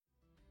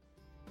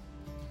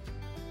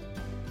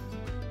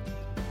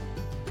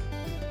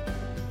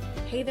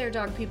Hey there,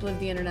 dog people of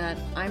the internet.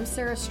 I'm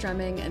Sarah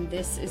Stremming, and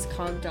this is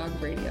Cog Dog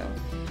Radio.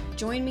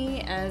 Join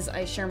me as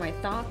I share my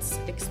thoughts,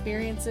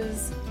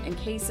 experiences, and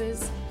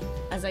cases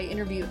as I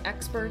interview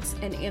experts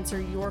and answer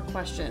your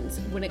questions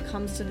when it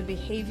comes to the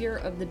behavior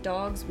of the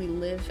dogs we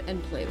live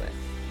and play with.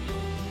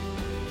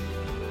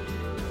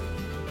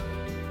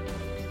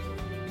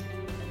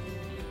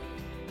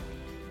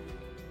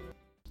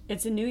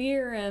 It's a new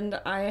year,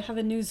 and I have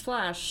a news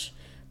flash.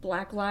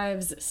 Black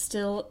lives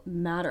still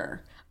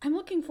matter. I'm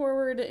looking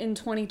forward in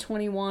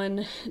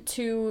 2021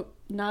 to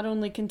not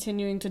only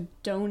continuing to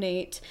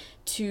donate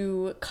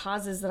to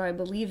causes that I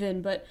believe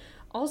in, but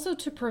also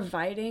to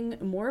providing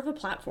more of a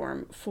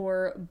platform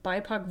for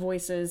BIPOC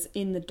voices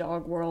in the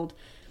dog world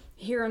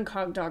here on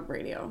Cog Dog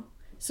Radio.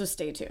 So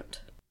stay tuned.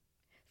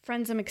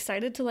 Friends, I'm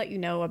excited to let you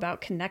know about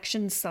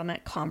Connection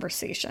Summit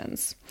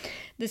Conversations.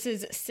 This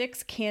is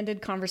 6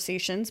 candid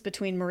conversations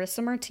between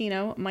Marissa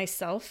Martino,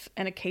 myself,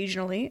 and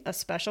occasionally a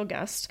special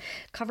guest,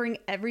 covering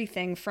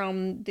everything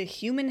from the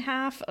human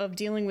half of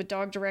dealing with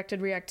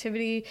dog-directed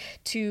reactivity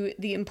to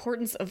the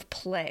importance of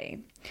play.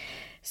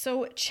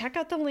 So check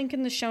out the link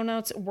in the show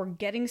notes. We're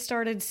getting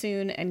started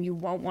soon, and you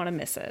won't want to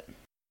miss it.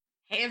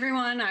 Hey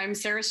everyone, I'm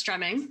Sarah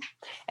Stremming.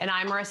 And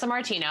I'm Marissa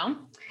Martino.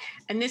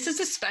 And this is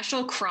a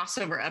special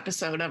crossover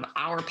episode of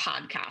our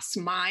podcast,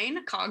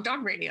 mine, Cog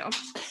Dog Radio.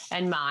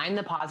 And mine,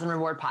 the Pause and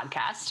Reward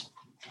Podcast.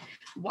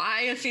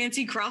 Why a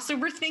fancy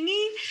crossover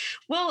thingy?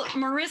 Well,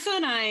 Marissa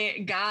and I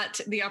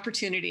got the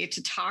opportunity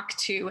to talk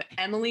to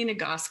Emily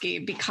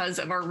Nagoski because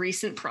of our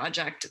recent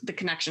project, the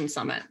Connection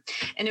Summit.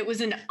 And it was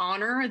an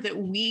honor that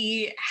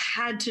we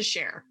had to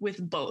share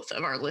with both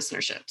of our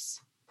listenerships.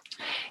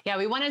 Yeah,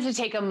 we wanted to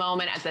take a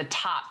moment at the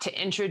top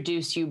to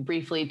introduce you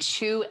briefly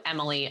to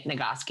Emily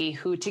Nagoski,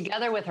 who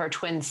together with her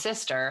twin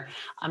sister,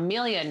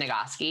 Amelia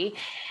Nagoski,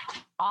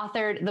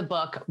 authored the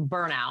book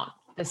Burnout: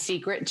 The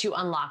Secret to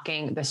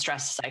Unlocking the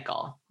Stress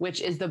Cycle, which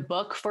is the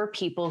book for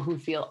people who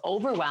feel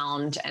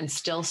overwhelmed and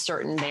still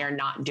certain they are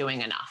not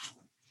doing enough.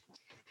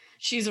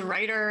 She's a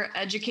writer,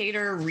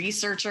 educator,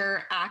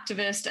 researcher,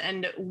 activist,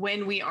 and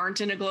when we aren't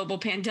in a global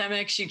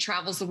pandemic, she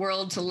travels the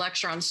world to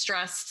lecture on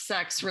stress,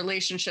 sex,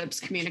 relationships,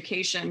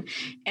 communication,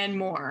 and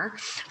more.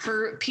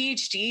 Her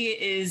PhD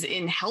is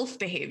in health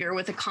behavior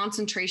with a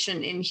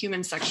concentration in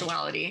human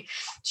sexuality.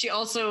 She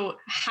also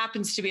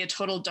happens to be a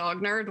total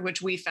dog nerd,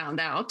 which we found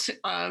out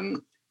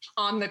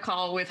on the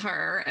call with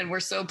her, and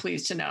we're so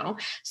pleased to know.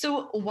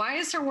 So why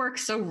is her work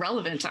so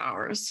relevant to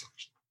ours?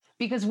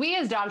 Because we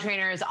as dog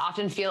trainers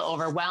often feel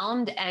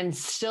overwhelmed and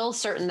still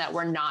certain that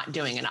we're not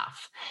doing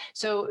enough.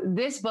 So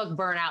this book,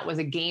 Burnout, was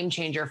a game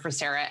changer for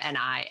Sarah and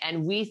I,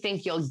 and we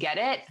think you'll get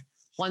it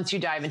once you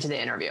dive into the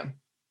interview.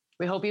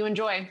 We hope you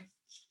enjoy.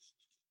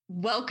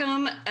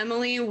 Welcome,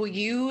 Emily. Will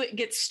you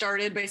get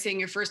started by saying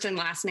your first and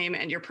last name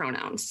and your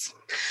pronouns?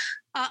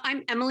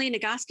 I'm Emily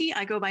Nagoski.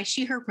 I go by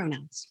she, her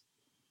pronouns.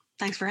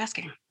 Thanks for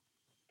asking.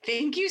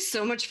 Thank you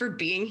so much for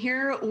being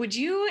here. Would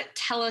you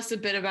tell us a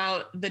bit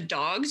about the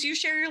dogs you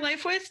share your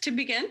life with to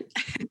begin?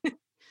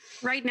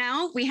 Right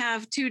now, we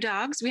have 2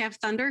 dogs. We have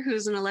Thunder,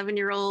 who's an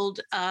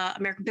 11-year-old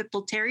American Pit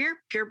Bull Terrier,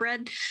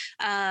 purebred,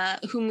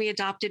 whom we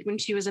adopted when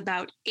she was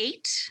about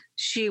 8.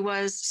 She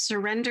was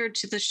surrendered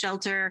to the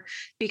shelter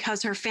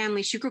because her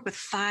family, she grew up with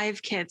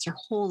 5 kids, her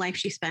whole life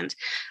she spent.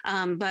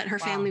 But her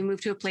family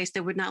moved to a place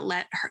that would not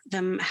let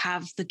them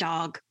have the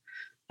dog.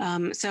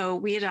 So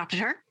we adopted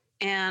her,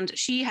 and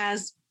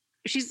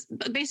she's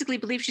basically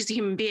believes she's a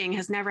human being,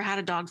 has never had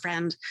a dog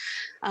friend.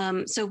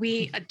 So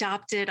we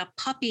adopted a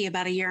puppy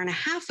about 1.5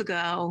 years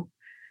ago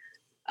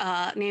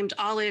named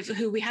Olive,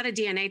 who we had a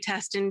DNA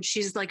test, and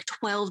she's like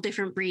 12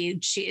 different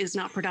breeds. She is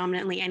not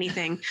predominantly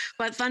anything,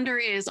 but Thunder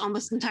is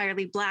almost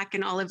entirely black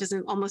and Olive is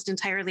almost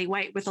entirely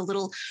white with a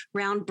little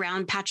round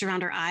brown patch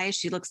around her eye.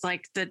 She looks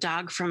like the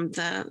dog from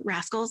the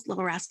Rascals,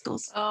 Little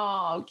Rascals.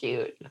 Oh,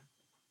 cute.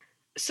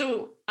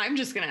 So I'm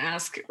just going to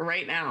ask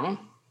right now,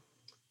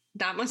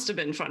 that must have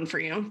been fun for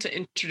you to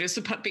introduce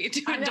a puppy to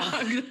a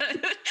dog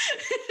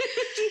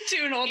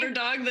to an older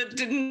dog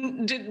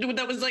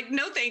that was like,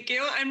 no, thank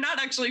you. I'm not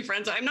actually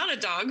friends. I'm not a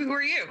dog. Who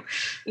are you?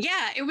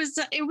 Yeah, it was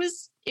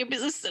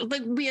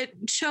like we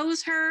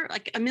chose her,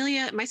 like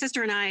Amelia, my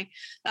sister and I,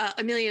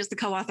 Amelia is the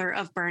co-author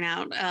of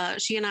Burnout.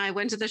 She and I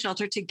went to the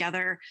shelter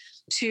together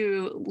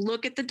to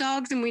look at the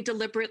dogs, and we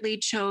deliberately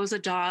chose a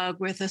dog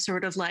with a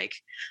sort of like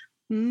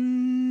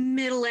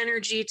middle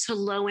energy to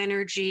low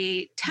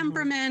energy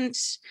temperament,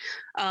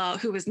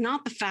 who was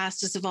not the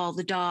fastest of all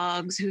the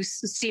dogs, who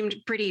seemed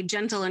pretty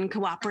gentle and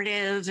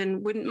cooperative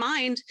and wouldn't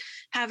mind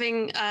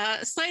having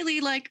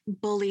slightly like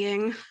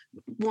bullying,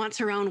 wants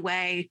her own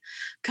way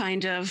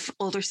kind of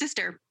older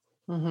sister.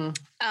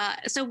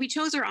 So we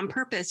chose her on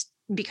purpose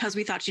because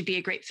we thought she'd be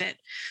a great fit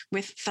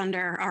with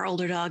Thunder, our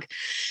older dog.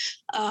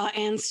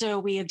 And so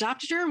we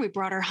adopted her and we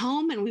brought her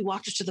home and we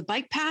walked her to the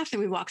bike path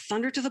and we walked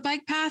Thunder to the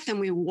bike path and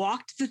we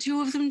walked the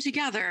 2 of them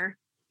together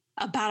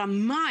about a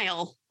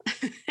mile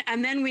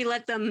And then we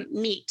let them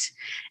meet.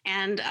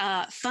 And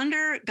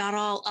Thunder got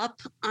all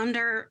up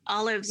under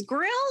Olive's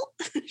grill,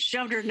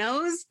 shoved her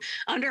nose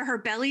under her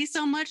belly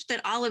so much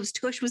that Olive's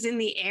tush was in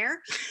the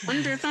air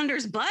under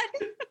Thunder's butt.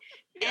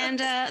 And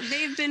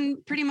they've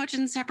been pretty much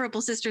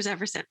inseparable sisters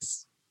ever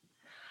since.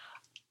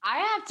 I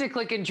have to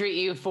click and treat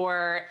you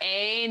for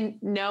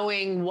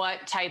knowing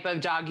what type of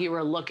dog you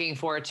were looking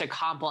for to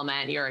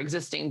complement your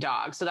existing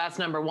dog. So that's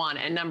number one.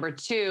 And number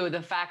two,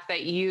 the fact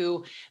that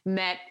you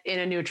met in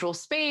a neutral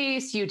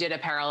space, you did a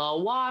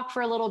parallel walk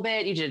for a little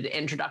bit, you did an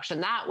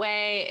introduction that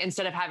way,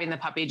 instead of having the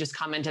puppy just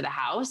come into the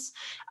house,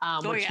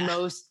 which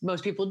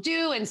most people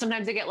do. And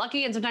sometimes they get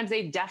lucky and sometimes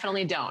they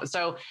definitely don't.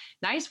 So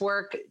nice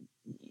work,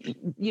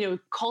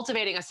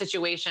 cultivating a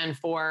situation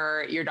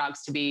for your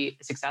dogs to be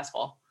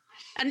successful.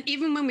 And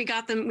even when we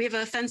got them, we have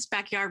a fenced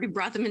backyard. We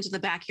brought them into the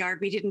backyard.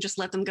 We didn't just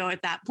let them go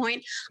at that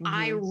point. Mm-hmm.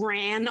 I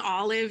ran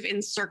Olive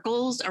in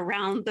circles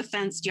around the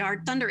fenced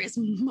yard. Thunder is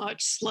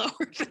much slower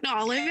than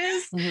Olive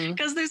is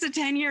because there's a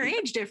 10-year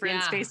age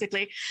difference,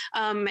 basically.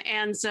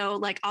 And so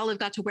like Olive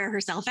got to wear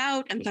herself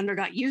out and Thunder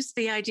got used to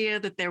the idea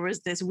that there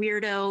was this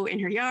weirdo in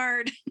her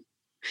yard.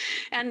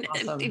 And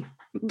awesome.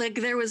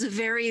 There was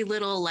very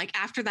little, like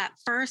after that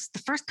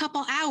the first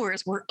couple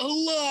hours were a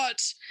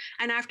lot.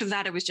 And after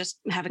that, it was just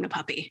having a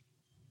puppy.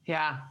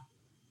 Yeah.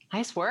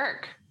 Nice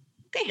work.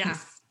 Thanks. Yeah.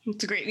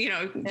 It's great.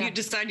 If you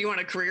decide you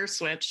want a career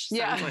switch,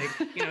 sounds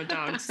like,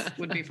 dogs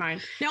would be fine.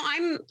 No,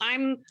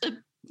 I'm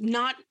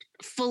not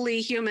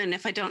fully human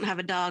if I don't have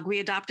a dog. We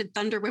adopted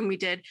Thunder when we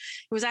did. It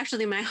was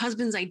actually my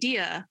husband's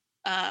idea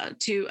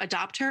to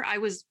adopt her. I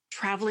was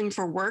traveling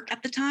for work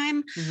at the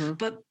time,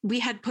 but we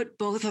had put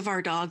both of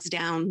our dogs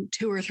down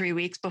 2 or 3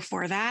 weeks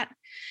before that.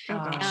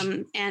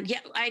 And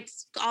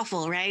it's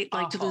awful, right?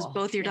 Like to lose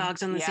both your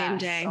dogs on the same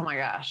day. Oh my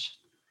gosh.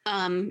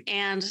 And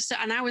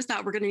I always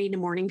thought we're going to need a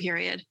mourning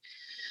period.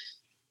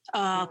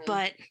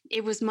 But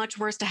it was much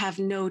worse to have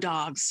no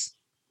dogs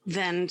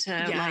than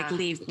to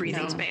leave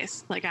breathing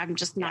space. Like I'm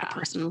just not a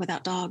person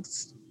without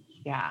dogs.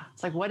 Yeah.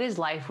 It's like, what is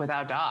life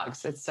without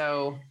dogs? It's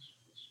so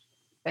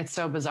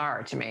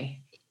bizarre to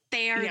me.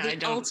 They are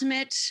the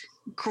ultimate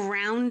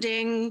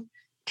grounding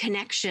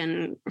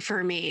connection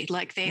for me.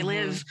 Like they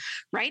live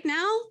right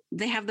now.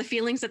 They have the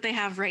feelings that they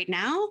have right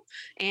now.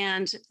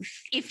 And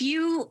if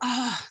you,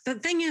 the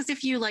thing is,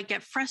 if you like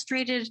get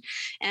frustrated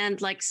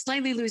and like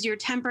slightly lose your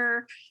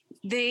temper,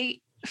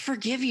 they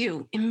forgive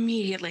you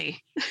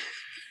immediately.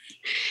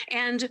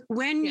 And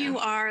when you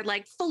are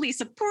like fully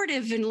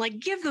supportive and like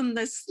give them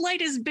the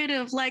slightest bit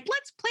of like,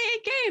 let's play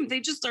a game, they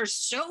just are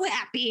so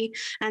happy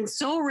and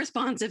so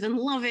responsive and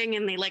loving.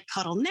 And they like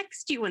cuddle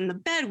next to you in the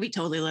bed. We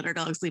totally let our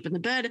dogs sleep in the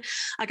bed.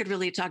 I could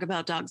really talk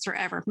about dogs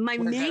forever. My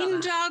main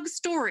dog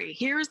story.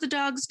 Here's the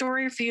dog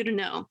story for you to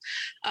know.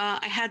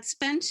 I had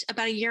spent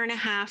about 1.5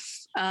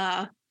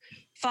 years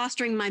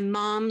fostering my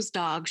mom's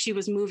dog. She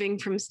was moving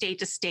from state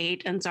to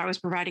state. And so I was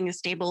providing a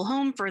stable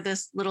home for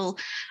this little,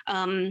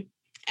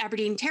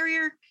 Aberdeen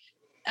Terrier.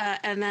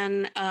 And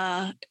then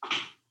I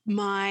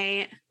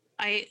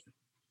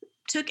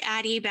took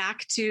Addie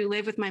back to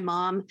live with my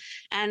mom.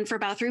 And for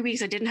about 3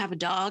 weeks, I didn't have a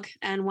dog.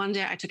 And one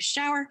day I took a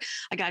shower,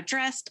 I got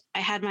dressed, I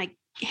had my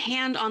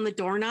hand on the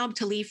doorknob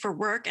to leave for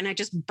work. And I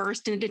just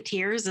burst into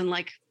tears and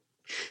like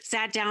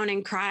sat down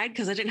and cried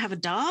because I didn't have a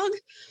dog.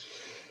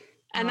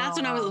 And that's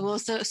when I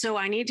was, so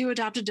I need to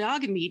adopt a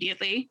dog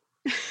immediately.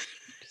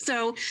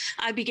 So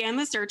I began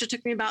the search. It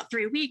took me about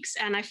 3 weeks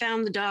and I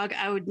found the dog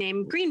I would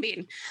name Green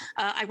Bean.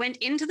 I went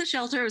into the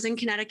shelter. It was in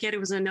Connecticut. It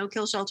was a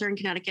no-kill shelter in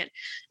Connecticut.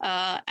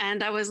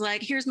 And I was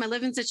like, here's my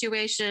living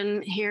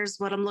situation. Here's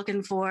what I'm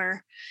looking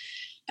for.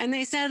 And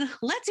they said,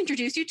 let's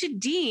introduce you to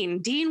Dean.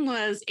 Dean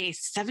was a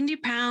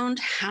 70-pound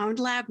Hound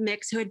Lab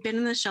mix who had been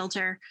in the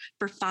shelter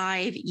for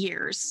 5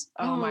 years.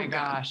 Oh my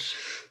gosh.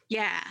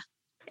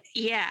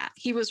 Yeah,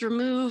 he was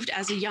removed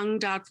as a young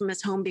dog from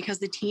his home because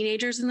the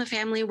teenagers in the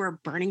family were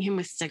burning him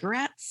with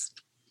cigarettes.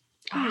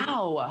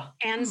 Wow.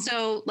 And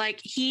so like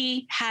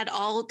he had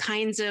all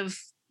kinds of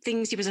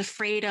things he was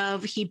afraid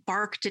of. He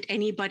barked at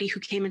anybody who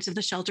came into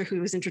the shelter who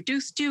he was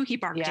introduced to. He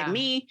barked at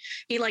me.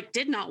 He like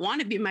did not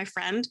want to be my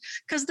friend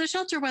because the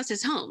shelter was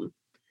his home.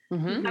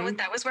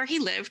 That was where he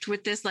lived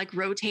with this like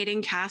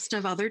rotating cast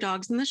of other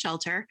dogs in the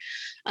shelter.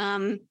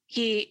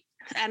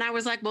 And I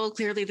was like, well,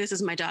 clearly this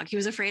is my dog. He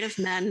was afraid of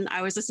men.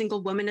 I was a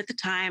single woman at the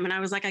time. And I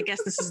was like, I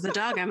guess this is the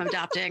dog I'm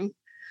adopting.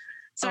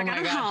 So I got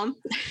him home.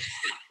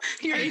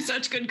 You're in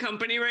such good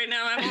company right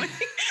now, Emily.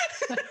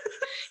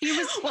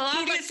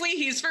 Obviously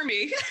he's for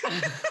me.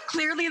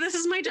 Clearly this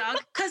is my dog.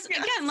 Because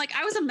again, like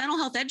I was a mental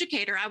health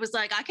educator. I was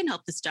like, I can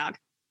help this dog.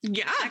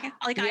 Yeah. I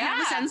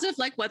have a sense of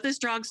like what this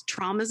dog's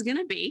trauma is going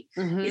to be.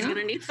 He's going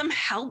to need some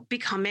help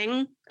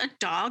becoming a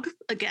dog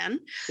again.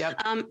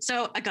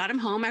 So I got him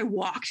home. I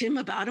walked him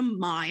about a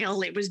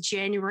mile. It was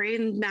January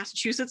in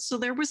Massachusetts, so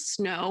there was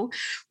snow.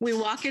 We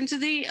walk into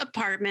the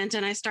apartment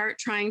and I start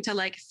trying to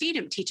like feed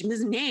him, teach him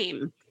his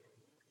name.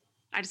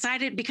 I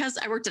decided because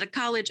I worked at a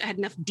college, I had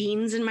enough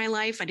Deans in my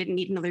life. I didn't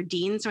need another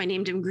Dean. So I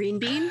named him Green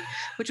Bean,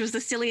 which was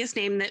the silliest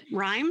name that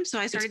rhymed. So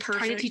I started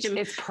trying to teach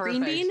him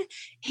Green Bean.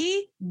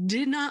 He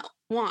did not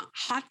want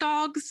hot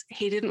dogs.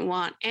 He didn't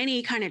want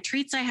any kind of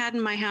treats I had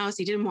in my house.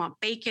 He didn't want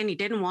bacon. He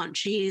didn't want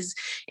cheese.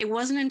 It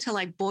wasn't until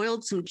I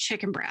boiled some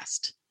chicken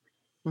breast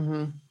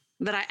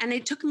and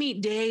it took me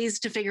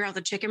days to figure out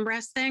the chicken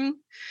breast thing.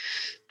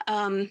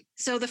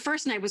 So the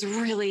first night was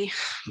really,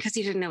 because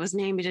he didn't know his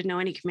name, he didn't know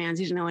any commands,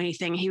 he didn't know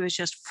anything. He was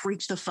just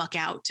freaked the fuck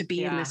out to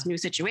be in this new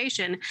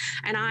situation.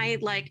 And I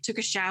took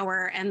a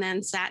shower and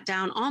then sat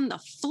down on the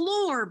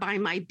floor by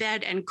my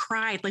bed and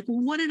cried. Like,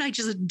 what did I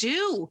just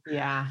do?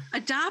 Yeah.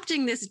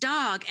 Adopting this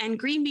dog. And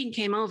Green Bean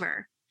came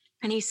over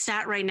and he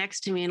sat right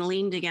next to me and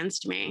leaned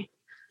against me.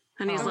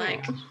 And he's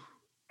like,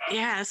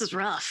 yeah, this is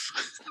rough.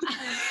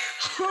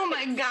 Oh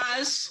my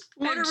gosh.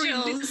 What are we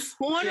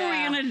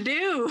gonna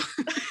do?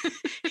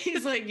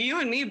 He's like, you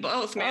and me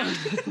both, man.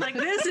 Like,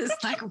 this is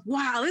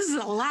wow, this is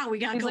a lot we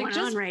got going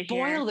on right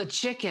here. Boil the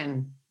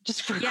chicken.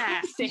 Just for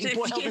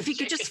if you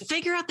could just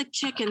figure out the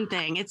chicken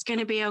thing, it's going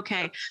to be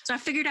okay. So I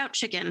figured out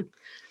chicken.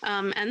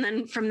 And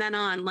then from then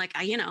on,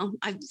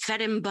 I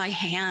fed him by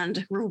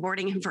hand,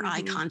 rewarding him for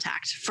eye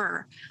contact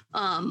for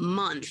a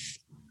month.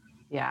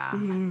 Yeah.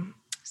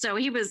 So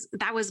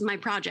that was my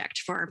project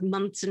for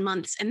months and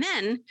months. And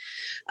then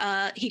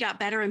he got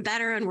better and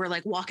better and we're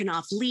walking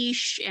off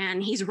leash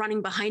and he's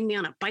running behind me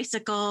on a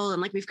bicycle.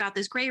 And we've got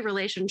this great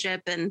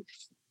relationship and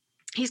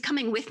he's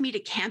coming with me to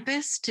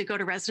campus to go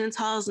to residence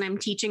halls and I'm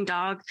teaching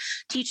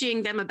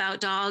them about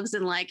dogs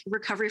and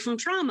recovery from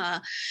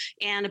trauma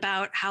and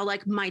about how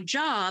my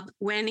job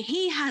when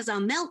he has a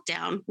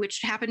meltdown,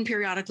 which happened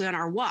periodically on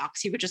our walks,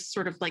 he would just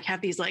sort of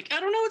have these I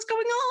don't know what's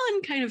going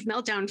on kind of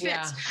meltdown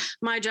fits. Yeah.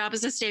 My job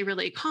is to stay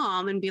really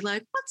calm and be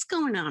like, what's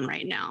going on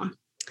right now?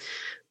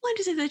 What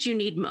is it that you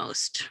need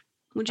most?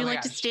 Would you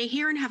like to stay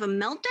here and have a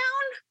meltdown?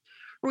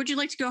 Or would you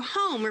like to go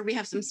home where we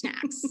have some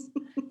snacks?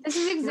 This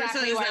is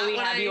exactly why we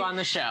have you on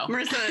the show.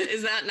 Marissa,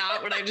 is that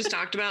not what I just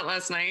talked about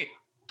last night?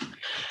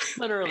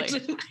 Literally.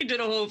 I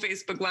did a whole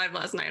Facebook Live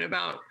last night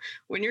about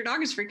when your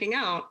dog is freaking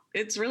out,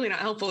 it's really not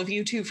helpful if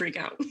you too freak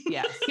out.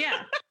 Yes.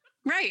 Yeah.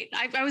 Right.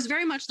 I was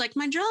very much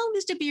my job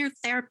is to be your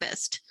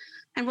therapist.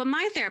 And what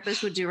my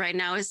therapist would do right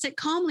now is sit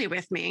calmly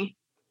with me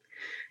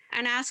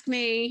and ask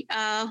me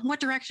what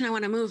direction I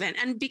want to move in.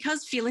 And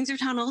because feelings are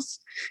tunnels,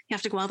 you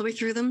have to go all the way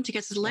through them to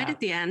get to the light at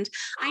the end.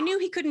 I knew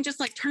he couldn't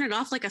just turn it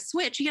off like a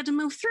switch. He had to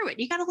move through it.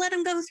 You got to let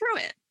him go through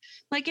it.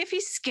 If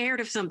he's scared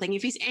of something,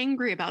 if he's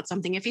angry about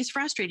something, if he's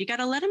frustrated, you got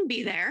to let him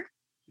be there.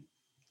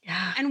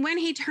 Yeah. And when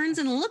he turns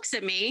and looks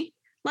at me,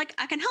 I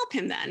can help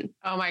him then.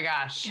 Oh my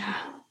gosh. Yeah.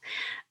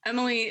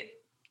 Emily,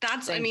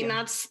 that's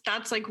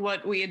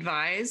what we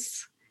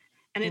advise.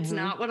 And it's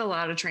not what a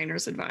lot of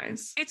trainers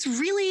advise. It's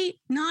really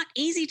not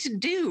easy to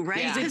do, right?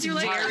 Yeah, because you're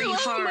I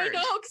love my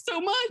dog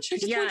so much. I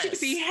just want you to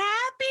be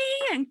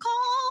happy and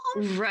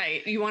calm.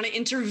 Right. You want to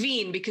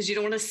intervene because you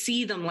don't want to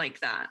see them like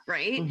that,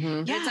 right?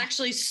 Mm-hmm. Yeah. It's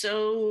actually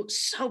so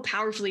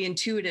powerfully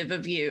intuitive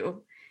of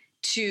you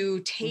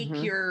to take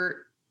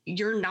your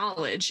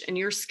knowledge and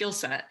your skill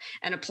set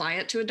and apply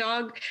it to a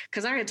dog.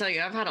 Because I gotta tell you,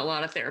 I've had a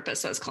lot of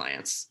therapists as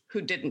clients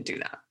who didn't do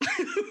that.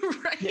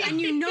 Right. Yeah. And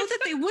you know that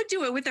they would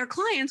do it with their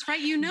clients, right?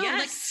 You know,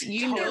 yes,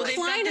 their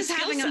client is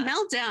having a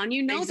meltdown.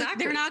 You know that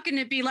they're not going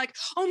to be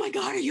oh my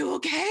God, are you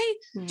okay?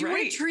 Do you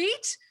want a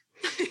treat?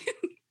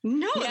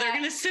 No, they're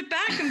going to sit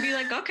back and be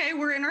okay,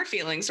 we're in our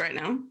feelings right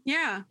now.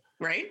 Yeah.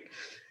 Right.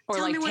 Or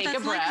tell me what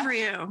that's like for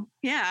you.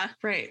 Yeah.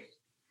 Right.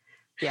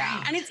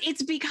 Yeah. And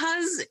it's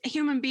because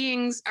human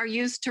beings are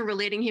used to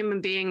relating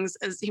human beings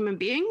as human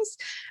beings,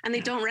 and they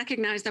don't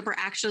recognize that we're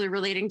actually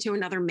relating to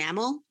another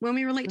mammal when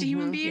we relate to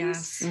human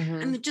beings. Yes.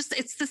 And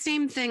it's the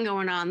same thing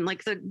going on.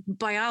 The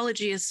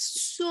biology is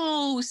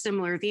so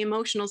similar. The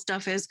emotional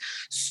stuff is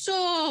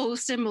so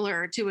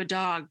similar to a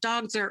dog.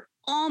 Dogs are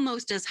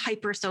almost as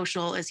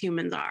hypersocial as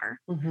humans are.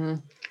 Mm-hmm.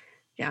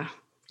 Yeah.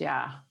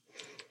 Yeah.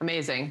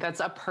 Amazing.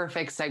 That's a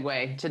perfect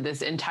segue to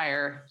this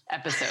entire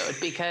episode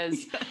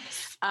because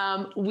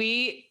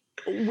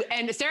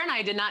and Sarah and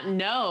I did not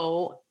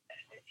know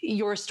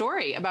your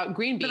story about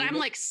Green Bean. But I'm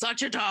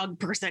such a dog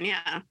person.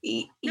 Yeah.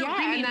 Yeah.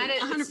 Green Bean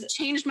and that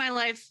changed my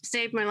life,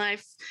 saved my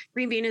life.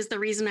 Green Bean is the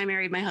reason I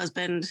married my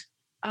husband.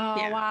 Oh,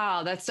 yeah.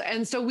 Wow.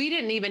 And so we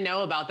didn't even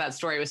know about that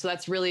story. So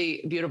that's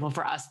really beautiful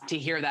for us to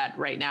hear that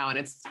right now. And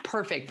it's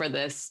perfect for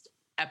this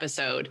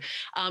episode.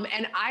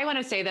 And I want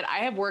to say that I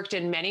have worked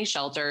in many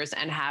shelters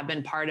and have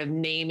been part of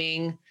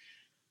naming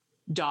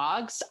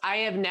dogs. I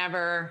have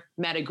never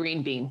met a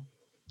Green Bean.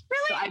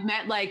 Really? So I've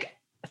met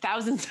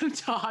thousands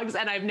of dogs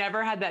and I've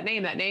never had that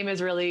name. That name is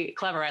really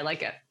clever. I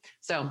like it.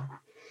 So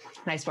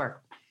nice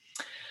work.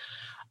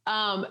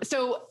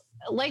 So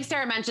like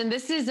Sarah mentioned,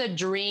 this is a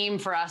dream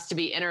for us to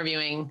be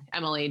interviewing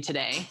Emily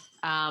today.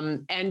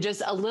 And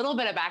just a little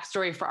bit of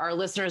backstory for our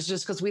listeners,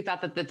 just because we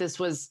thought that this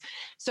was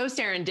so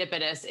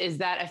serendipitous, is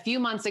that a few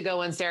months ago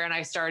when Sarah and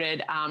I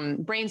started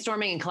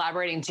brainstorming and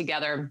collaborating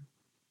together,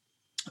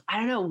 I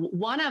don't know,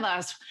 one of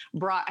us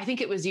I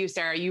think it was you,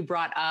 Sarah, you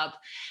brought up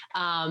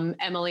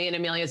Emily and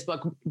Amelia's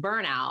book,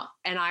 Burnout.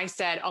 And I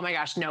said, oh my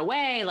gosh, no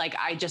way. Like,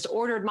 I just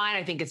ordered mine.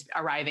 I think it's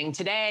arriving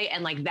today.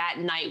 And like that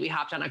night we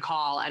hopped on a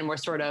call and we're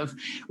sort of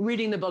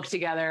reading the book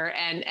together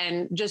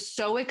and just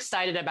so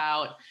excited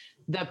about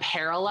the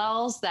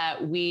parallels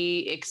that we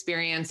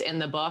experience in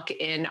the book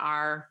in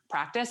our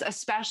practice,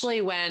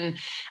 especially when,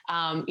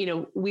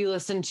 we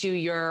listened to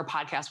your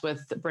podcast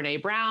with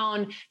Brene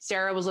Brown.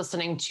 Sarah was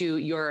listening to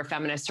your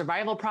Feminist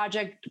Survival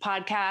Project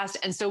podcast.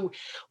 And so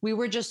we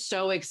were just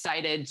so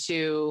excited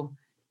to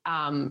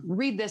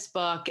read this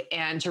book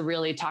and to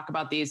really talk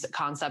about these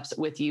concepts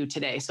with you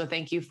today. So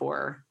thank you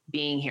for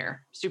being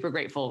here. Super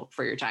grateful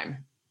for your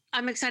time.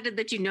 I'm excited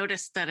that you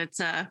noticed that it's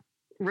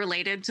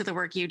related to the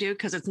work you do,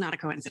 because it's not a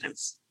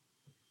coincidence.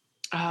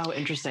 Oh,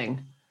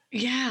 interesting.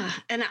 Yeah.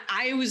 And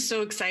I was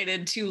so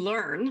excited to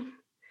learn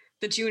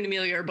that you and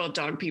Amelia are both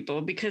dog people,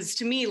 because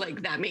to me,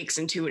 like, that makes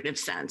intuitive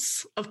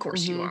sense. Of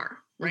course you are,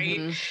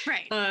 right?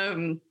 Right.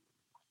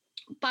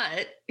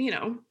 But,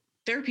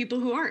 there are people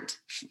who aren't.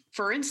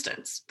 For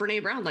instance,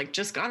 Brene Brown, like,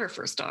 just got her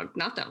first dog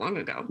not that long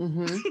ago.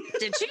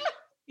 Did she?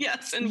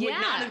 Yes, and would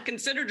not have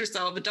considered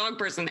herself a dog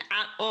person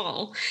at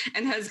all,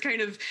 and has kind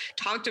of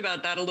talked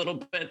about that a little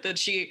bit, that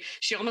she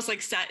almost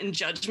like sat in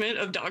judgment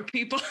of dog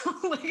people.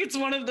 Like, it's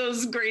one of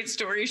those great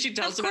stories she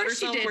tells about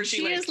herself, where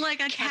she is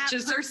like a cat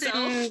person,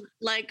 herself.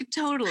 Like,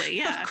 totally,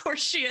 yeah. Of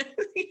course she is.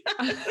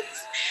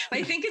 Yes.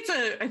 I think it's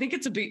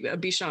a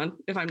Bichon,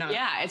 if I'm not.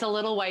 Yeah, it's a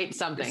little white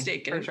something.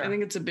 Mistaken. For sure. I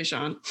think it's a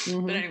Bichon.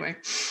 But anyway,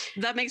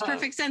 that makes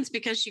perfect sense,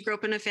 because she grew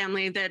up in a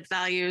family that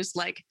values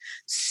like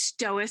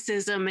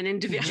stoicism and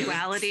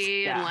individuality.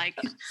 And like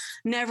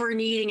never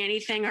needing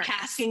anything or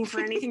asking for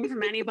anything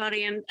from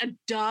anybody. And a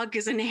dog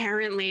is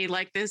inherently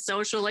like this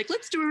social, like,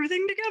 let's do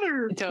everything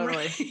together.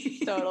 Totally. Right.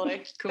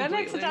 Totally. That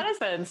makes a ton of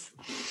sense.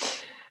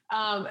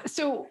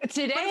 So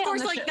today, but of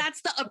course, like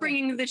that's the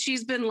upbringing that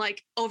she's been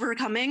like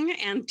overcoming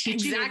and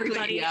teaching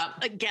everybody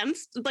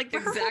against, like, for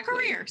her whole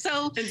career.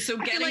 So I feel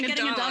like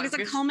getting a dog is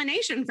a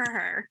culmination for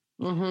her.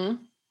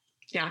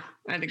 Yeah,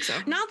 I think so.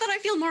 Not that I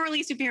feel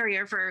morally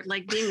superior for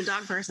like being a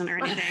dog person or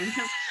anything.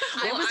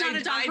 I was not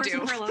a dog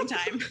person for a long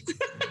time.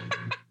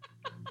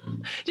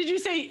 Did you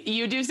say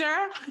you do,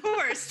 Sarah? Of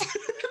course.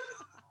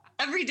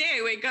 Every day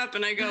I wake up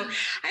and I go,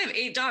 I have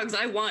 8 dogs.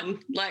 I won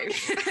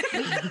life.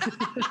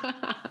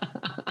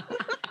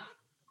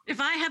 If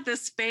I had the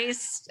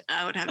space,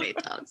 I would have 8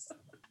 dogs.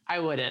 I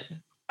wouldn't.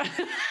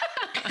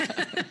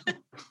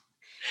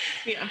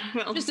 Yeah,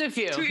 well, just a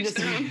few. To each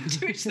their own.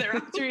 To each their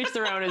own. To each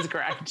their own is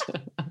correct.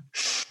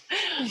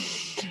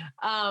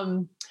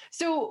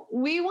 So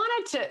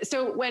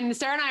when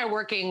Sarah and I are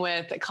working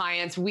with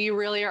clients, we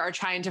really are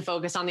trying to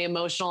focus on the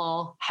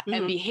emotional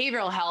and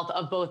behavioral health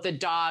of both the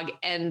dog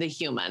and the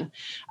human.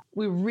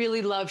 We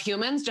really love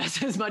humans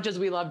just as much as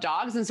we love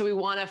dogs. And so we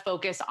want to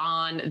focus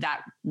on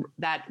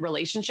that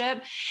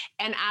relationship.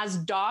 And as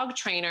dog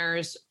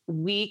trainers,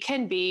 we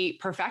can be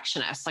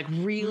perfectionists, like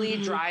really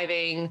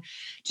driving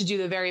to do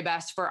the very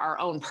best for our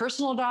own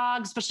personal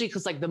dogs, especially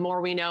because like the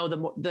more we know,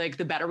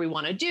 the better we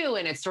want to do.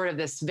 And it's sort of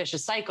this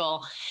vicious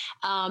cycle.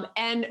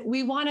 And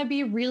we want to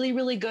be really,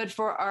 really good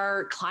for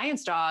our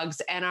clients'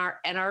 dogs and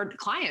our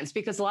clients,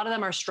 because a lot of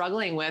them are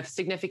struggling with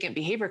significant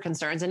behavior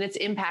concerns and it's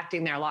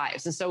impacting their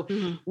lives. And so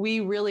we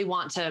really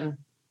want to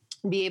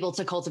be able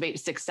to cultivate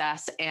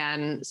success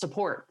and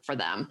support for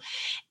them.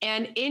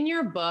 And in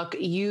your book,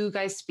 you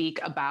guys speak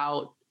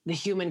about the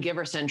human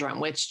giver syndrome,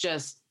 which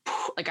just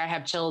like I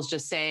have chills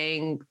just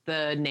saying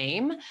the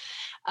name.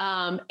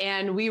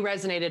 And we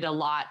resonated a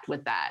lot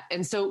with that.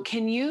 And so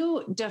can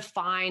you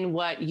define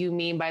what you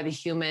mean by the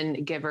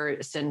human giver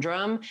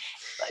syndrome,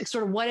 like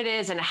sort of what it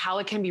is and how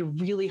it can be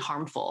really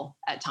harmful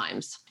at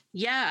times?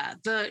 Yeah,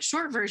 the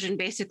short version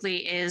basically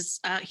is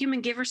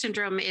human giver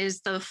syndrome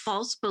is the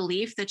false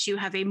belief that you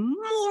have a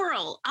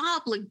moral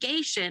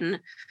obligation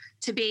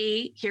to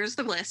be, here's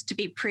the list, to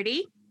be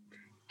pretty,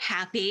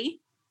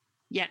 happy,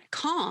 yet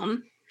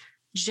calm,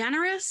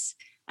 generous,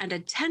 and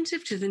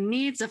attentive to the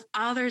needs of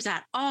others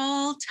at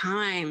all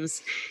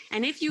times.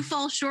 And if you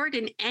fall short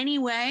in any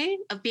way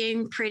of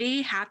being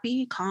pretty,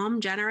 happy, calm,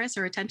 generous,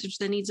 or attentive to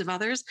the needs of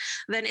others,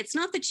 then it's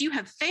not that you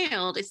have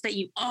failed, it's that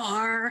you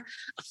are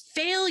a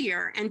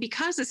failure. And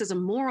because this is a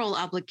moral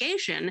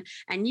obligation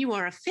and you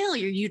are a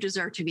failure, you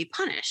deserve to be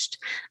punished.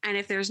 And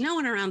if there's no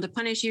one around to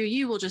punish you,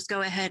 you will just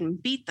go ahead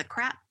and beat the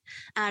crap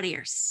out of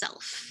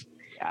yourself.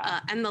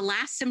 And the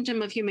last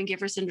symptom of human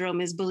giver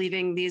syndrome is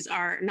believing these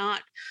are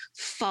not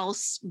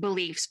false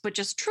beliefs, but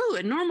just true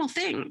and normal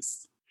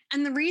things.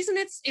 And the reason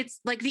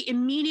it's like the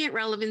immediate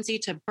relevancy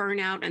to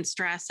burnout and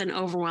stress and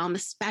overwhelm,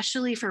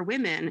 especially for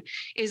women,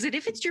 is that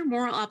if it's your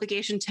moral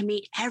obligation to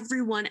meet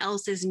everyone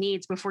else's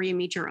needs before you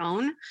meet your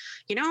own,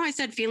 you know, I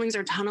said feelings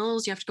are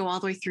tunnels. You have to go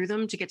all the way through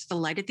them to get to the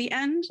light at the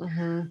end.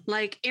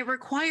 Like it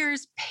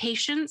requires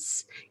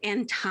patience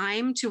and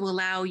time to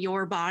allow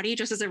your body,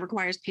 just as it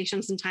requires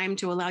patience and time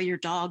to allow your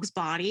dog's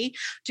body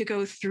to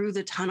go through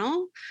the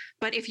tunnel.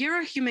 But if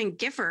you're a human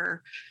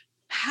giver,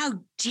 how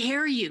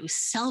dare you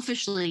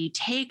selfishly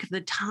take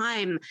the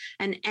time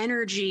and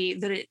energy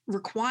that it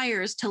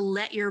requires to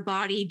let your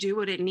body do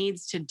what it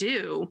needs to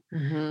do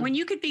when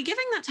you could be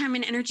giving that time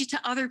and energy to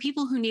other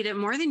people who need it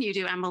more than you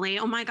do, Emily?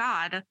 Oh my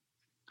God.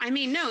 I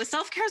mean, no,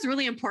 self-care is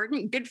really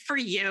important. Good for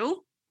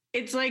you.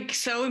 It's like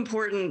so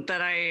important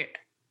that I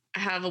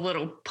have a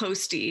little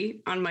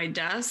postie on my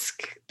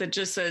desk that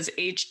just says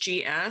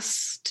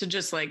HGS to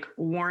just like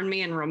warn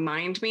me and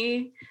remind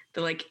me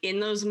that like in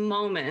those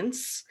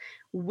moments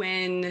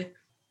when,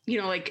 you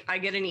know, like I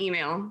get an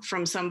email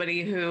from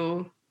somebody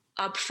who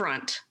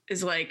upfront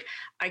is like,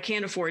 I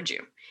can't afford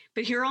you,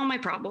 but here are all my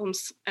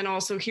problems. And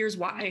also here's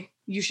why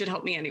you should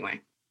help me anyway.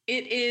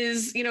 It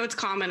is, you know, it's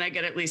common. I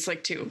get at least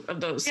like 2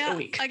 of those a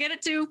week. I get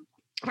it too.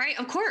 Right.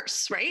 Of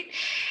course. Right.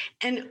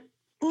 And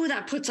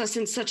that puts us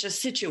in such a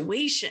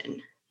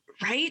situation,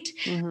 right?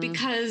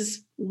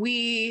 Because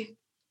we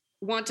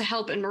want to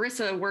help. And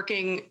Marissa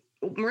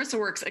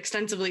works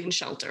extensively in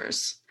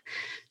shelters.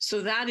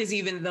 So that is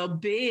even the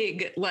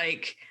big,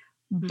 like,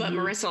 but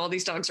Marissa, all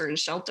these dogs are in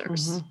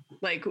shelters.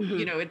 Like,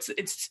 you know, it's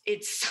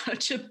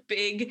such a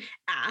big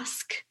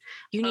ask.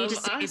 You need to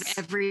save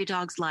every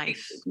dog's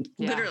life.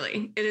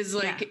 Literally. It is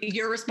like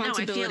your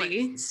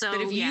responsibility. No, so,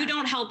 that if you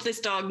don't help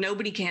this dog,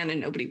 nobody can and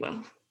nobody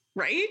will.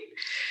 Right?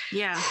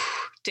 Yeah.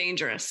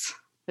 Dangerous.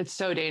 It's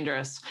so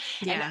dangerous.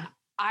 Yeah. And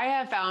I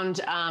have found,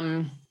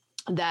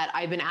 that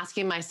I've been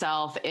asking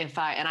myself and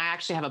I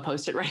actually have a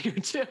Post-it right here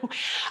too.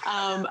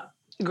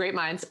 Great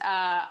minds.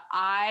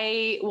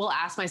 I will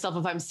ask myself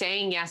if I'm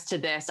saying yes to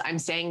this, I'm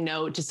saying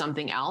no to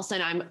something else.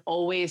 And I'm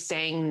always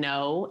saying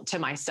no to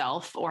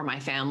myself or my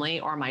family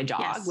or my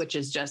dog, which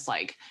is just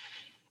like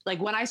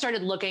when I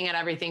started looking at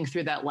everything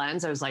through that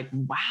lens, I was like,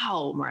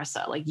 wow,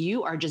 Marissa, like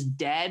you are just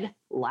dead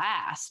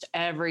last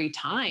every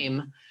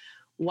time.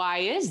 Why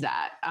is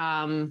that?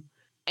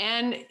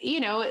 And, you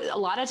know, a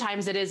lot of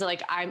times it is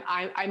like,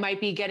 I might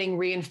be getting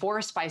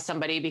reinforced by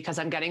somebody because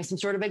I'm getting some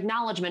sort of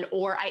acknowledgement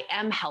or I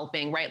am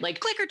helping, right? Like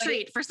click or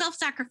treat for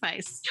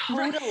self-sacrifice.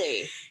 Totally.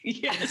 Right.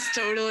 Yes,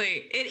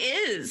 totally. It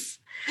is.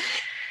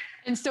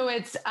 And so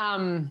it's,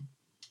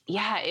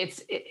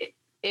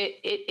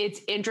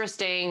 it's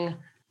interesting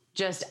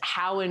just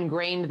how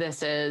ingrained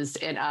this is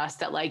in us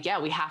that like,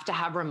 we have to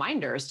have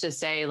reminders to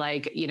say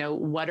like, you know,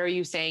 what are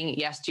you saying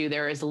yes to?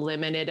 There is a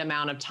limited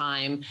amount of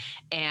time.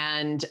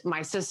 And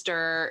my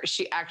sister,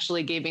 she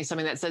actually gave me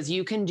something that says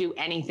you can do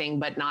anything,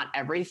 but not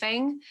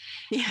everything.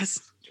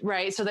 Yes.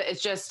 Right. So that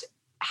it's just,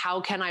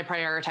 how can I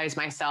prioritize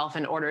myself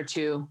in order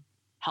to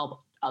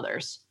help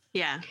others?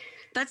 Yeah.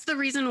 That's the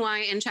reason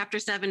why in chapter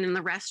 7, in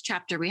the rest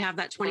chapter, we have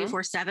that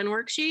 24/7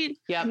 worksheet.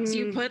 Yep. So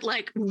you put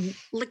like,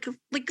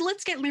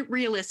 let's get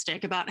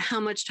realistic about how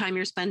much time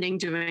you're spending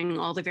doing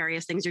all the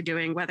various things you're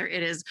doing, whether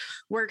it is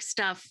work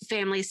stuff,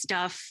 family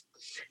stuff,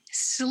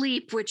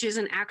 sleep, which is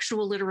an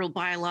actual literal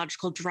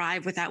biological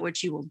drive without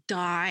which you will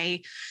die,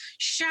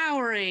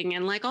 showering,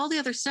 and like all the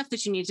other stuff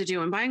that you need to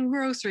do, and buying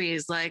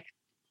groceries, like,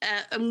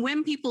 and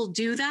when people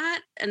do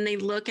that and they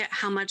look at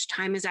how much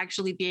time is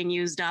actually being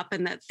used up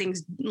and that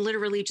things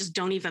literally just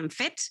don't even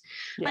fit,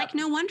 like,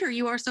 no wonder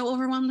you are so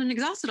overwhelmed and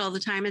exhausted all the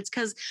time. It's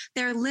because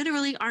there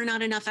literally are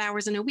not enough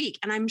hours in a week.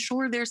 And I'm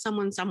sure there's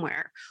someone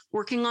somewhere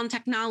working on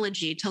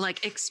technology to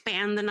like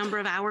expand the number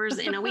of hours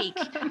in a week.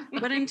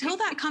 But until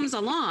that comes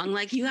along,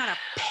 like you got to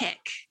pick.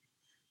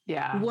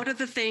 Yeah. What are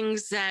the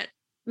things that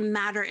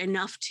matter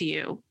enough to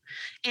you?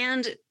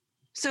 And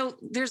so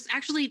there's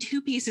actually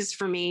 2 pieces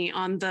for me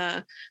on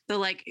the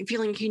like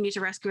feeling you need to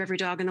rescue every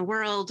dog in the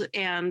world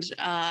and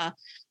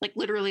like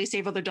literally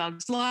save other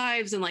dogs'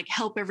 lives and like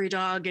help every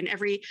dog and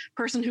every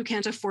person who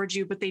can't afford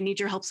you, but they need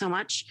your help so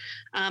much.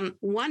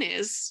 One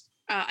is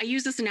I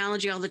use this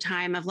analogy all the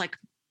time of like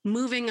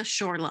moving a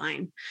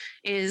shoreline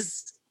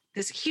is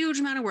this huge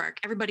amount of work.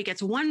 Everybody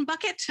gets one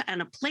bucket and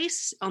a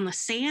place on the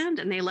sand,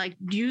 and they like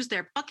use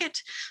their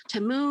bucket to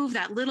move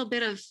that little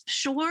bit of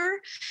shore.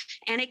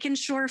 And it can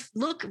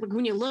look,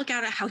 when you look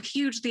out at how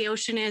huge the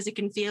ocean is, it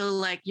can feel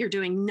like you're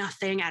doing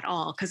nothing at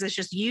all because it's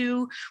just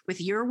you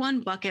with your one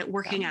bucket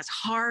working as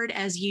hard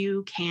as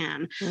you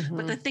can.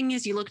 But the thing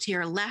is, you look to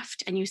your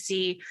left and you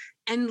see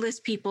endless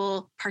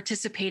people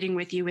participating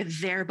with you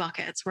with their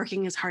buckets,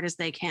 working as hard as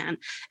they can.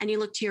 And you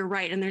look to your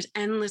right and there's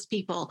endless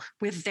people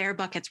with their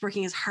buckets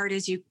working as hard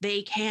as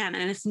they can.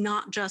 And it's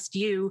not just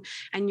you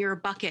and your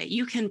bucket.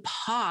 You can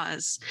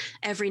pause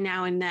every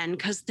now and then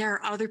because there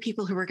are other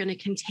people who are going to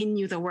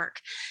continue the work.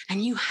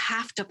 And you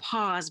have to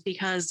pause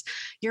because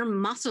your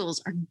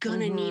muscles are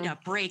going to need a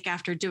break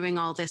after doing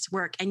all this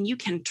work. And you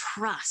can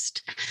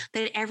trust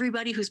that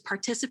everybody who's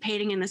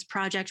participating in this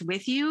project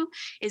with you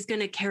is going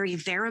to carry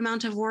their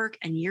amount of work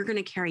and you're going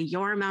to carry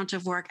your amount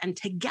of work. And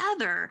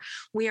together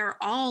we are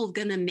all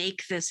going to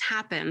make this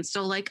happen.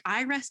 So like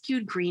I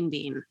rescued Green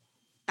Bean.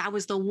 That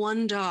was the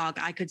one dog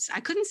I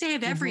couldn't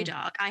save every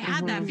dog. I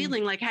had that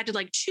feeling like I had to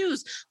like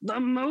choose the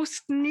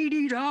most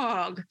needy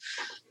dog.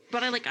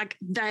 But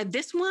I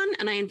this one,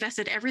 and I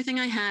invested everything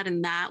I had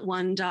in that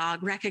one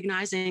dog,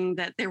 recognizing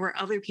that there were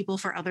other people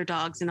for other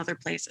dogs in other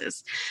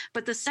places.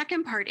 But the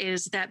second part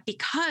is that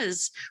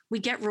because we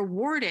get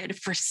rewarded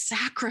for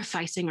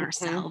sacrificing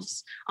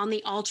ourselves on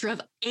the altar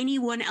of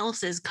anyone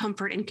else's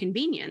comfort and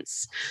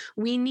convenience,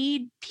 we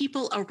need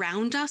people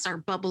around us, our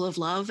bubble of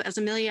love, as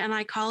Amelia and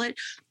I call it,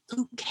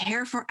 who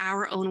care for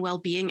our own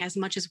well-being as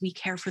much as we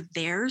care for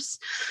theirs,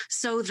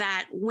 so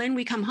that when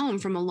we come home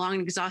from a long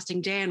and exhausting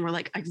day and we're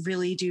like, I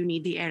really do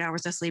need the 8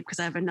 hours of sleep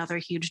because I have another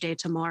huge day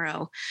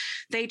tomorrow,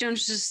 they don't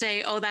just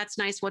say, oh, that's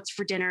nice, what's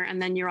for dinner?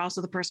 And then you're also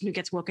the person who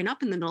gets woken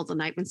up in the middle of the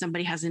night when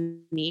somebody has a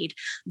need.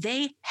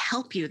 They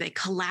help you. They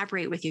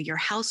collaborate with you. Your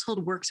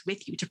household works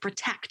with you to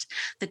protect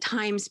the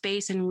time,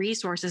 space, and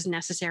resources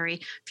necessary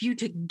for you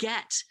to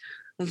get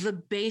the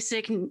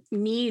basic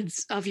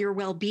needs of your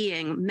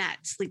well-being met.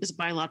 Sleep is a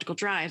biological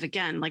drive.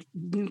 Again, like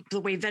the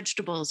way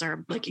vegetables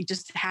are, like you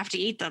just have to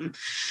eat them.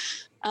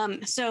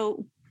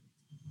 So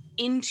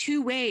in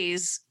two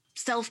ways,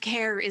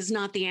 self-care is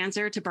not the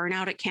answer to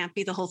burnout. It can't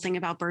be. The whole thing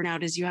about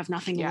burnout is you have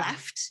nothing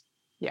left.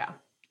 Yeah.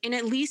 In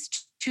at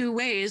least two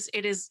ways,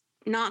 it is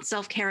not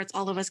self-care. It's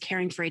all of us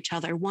caring for each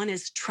other. One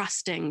is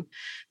trusting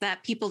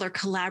that people are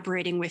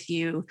collaborating with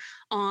you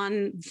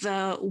on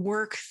the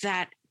work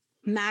that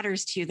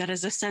matters to you, that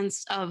is a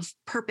sense of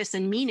purpose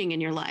and meaning in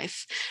your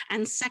life.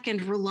 And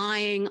second,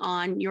 relying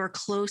on your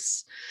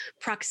close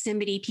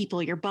proximity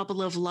people, your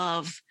bubble of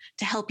love,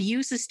 to help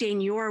you sustain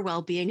your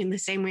well-being in the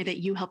same way that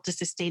you help to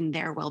sustain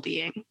their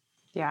well-being.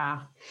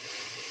 Yeah.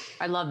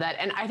 I love that.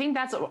 And I think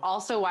that's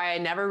also why I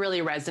never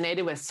really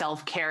resonated with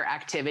self-care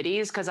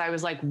activities, because I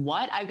was like,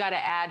 what? I've got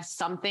to add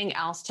something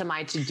else to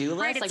my to-do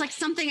list. Right. It's like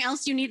something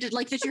else you needed,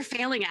 like that you're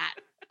failing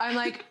at. I'm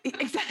like,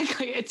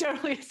 exactly. It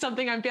totally is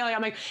something I'm feeling.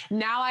 I'm like,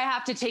 now I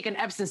have to take an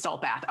Epsom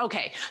salt bath.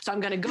 Okay. So I'm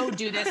going to go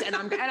do this. And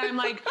I'm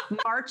like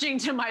marching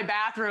to my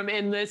bathroom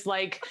in this,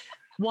 like,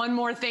 one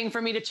more thing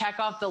for me to check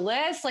off the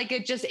list. Like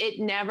it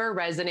never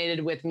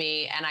resonated with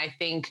me. And I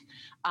think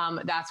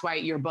that's why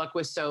your book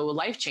was so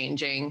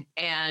life-changing,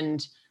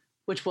 and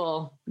which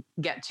we'll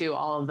get to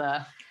all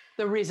of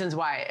the reasons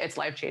why it's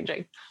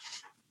life-changing.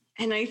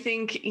 And I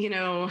think,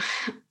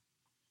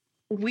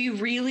 we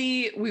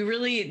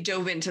really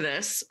dove into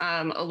this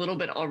a little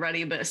bit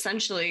already, but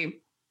essentially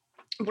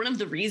one of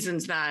the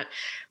reasons that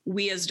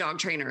we as dog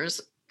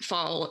trainers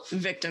fall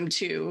victim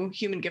to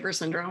human giver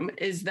syndrome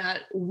is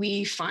that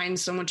we find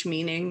so much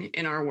meaning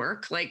in our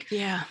work. Like,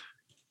 yeah,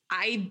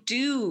 I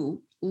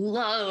do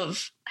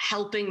love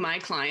helping my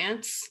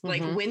clients. Mm-hmm.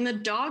 Like when the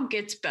dog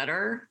gets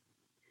better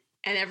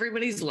and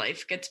everybody's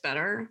life gets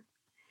better,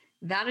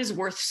 that is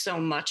worth so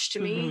much to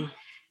me.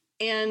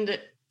 And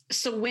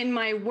so when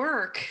my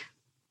work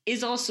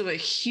is also a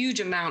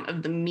huge amount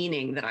of the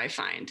meaning that I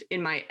find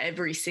in my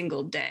every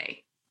single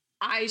day,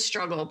 I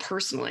struggle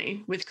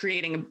personally with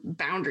creating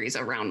boundaries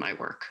around my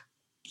work.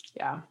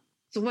 Yeah.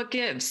 So what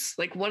gives?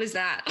 Like, what is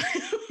that?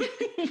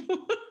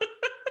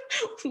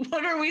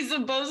 What are we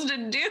supposed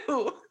to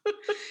do?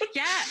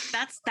 Yeah,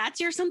 that's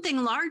your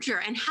something larger.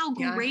 And how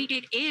great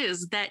it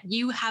is that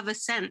you have a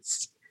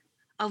sense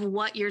of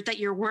that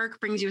your work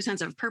brings you a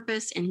sense of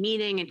purpose and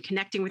meaning and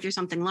connecting with your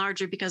something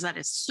larger, because that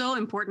is so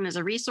important as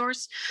a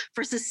resource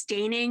for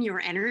sustaining your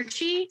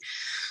energy.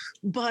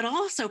 But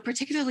also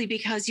particularly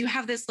because you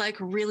have this like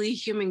really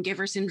human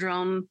giver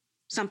syndrome,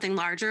 something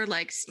larger,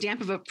 like stamp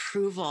of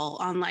approval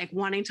on like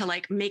wanting to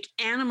like make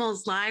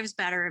animals' lives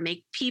better and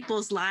make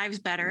people's lives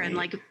better, right, and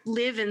like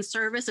live in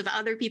service of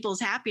other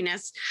people's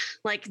happiness.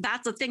 Like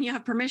that's a thing you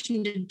have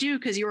permission to do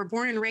because you were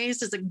born and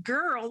raised as a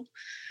girl.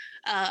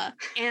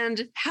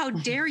 And how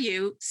dare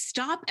you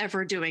stop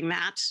ever doing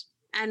that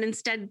and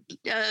instead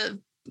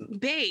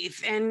bathe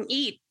and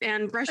eat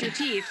and brush your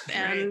teeth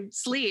and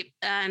sleep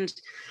and,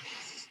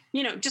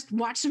 just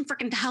watch some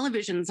freaking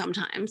television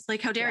sometimes.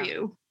 Like, how dare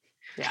you?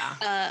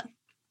 Yeah.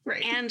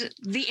 Right. And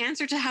the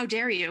answer to how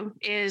dare you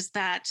is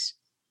that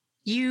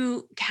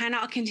you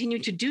cannot continue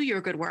to do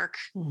your good work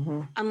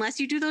unless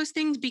you do those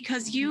things,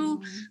 because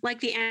you, like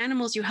the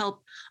animals you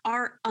help,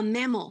 are a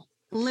mammal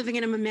living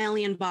in a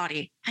mammalian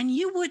body. And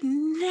you would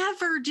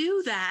never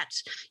do that.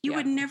 You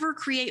would never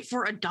create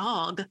for a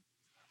dog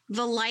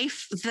the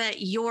life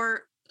that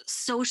your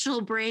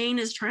social brain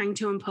is trying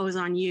to impose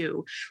on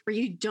you, where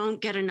you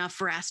don't get enough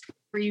rest,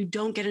 where you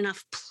don't get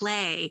enough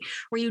play,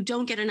 where you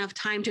don't get enough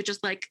time to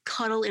just like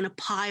cuddle in a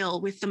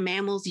pile with the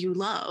mammals you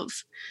love.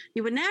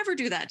 You would never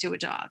do that to a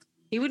dog.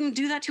 You wouldn't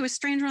do that to a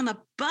stranger on the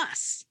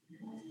bus.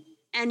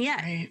 And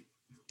yet,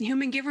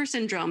 human giver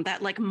syndrome,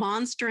 that like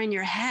monster in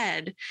your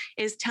head,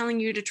 is telling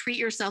you to treat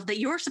yourself, that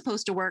you're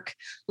supposed to work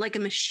like a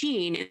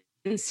machine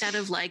instead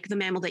of like the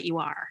mammal that you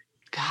are.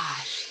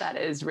 Gosh, that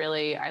is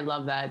really, I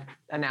love that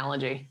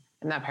analogy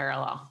and that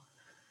parallel,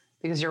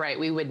 because you're right.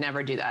 We would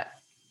never do that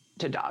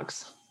to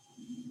dogs.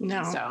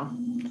 No, so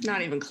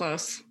not even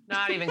close.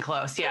 Not even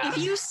close. Yeah. If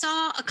you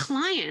saw a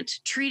client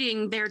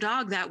treating their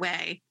dog that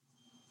way,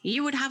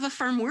 you would have a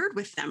firm word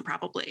with them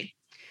probably.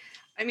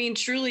 I mean,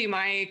 truly,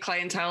 my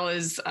clientele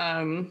is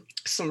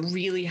some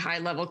really high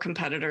level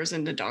competitors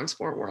in the dog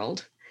sport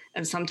world.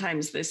 And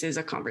sometimes this is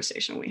a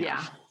conversation we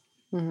have.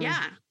 Mm-hmm.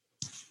 Yeah.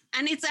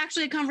 And it's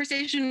actually a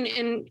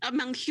conversation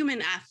among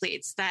human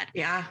athletes that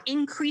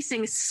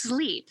increasing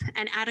sleep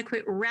and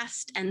adequate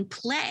rest and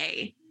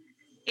play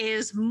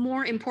is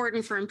more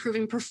important for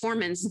improving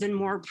performance than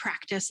more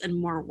practice and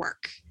more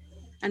work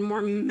and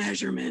more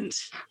measurement.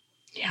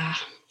 Yeah.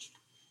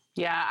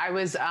 Yeah. I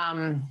was,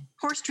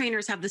 horse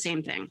trainers have the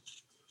same thing.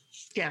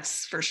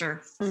 Yes, for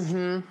sure.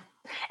 Mm-hmm.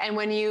 And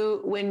when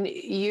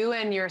you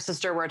and your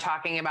sister were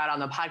talking about on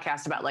the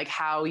podcast about like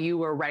how you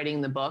were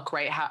writing the book,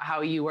 right? How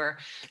you were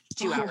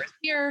 2 hours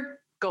here,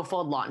 go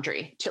fold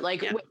laundry to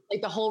like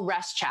the whole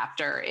rest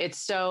chapter. It's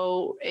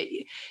so,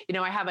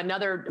 I have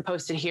another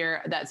posted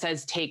here that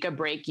says, take a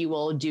break. You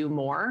will do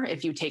more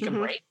if you take a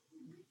break.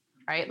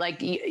 Right?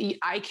 Like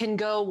I can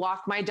go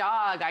walk my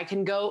dog. I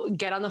can go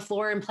get on the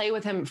floor and play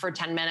with him for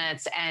 10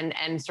 minutes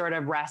and sort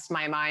of rest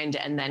my mind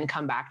and then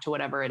come back to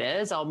whatever it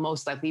is. I'll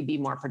most likely be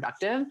more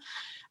productive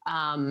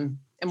and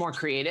more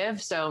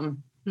creative. So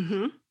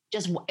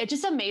it's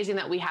just amazing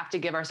that we have to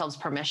give ourselves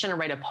permission to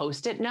write a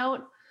Post-it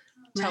note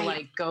to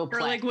like go play.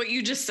 Or like what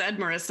you just said,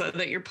 Marissa,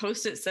 that your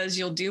Post-it says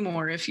you'll do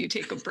more if you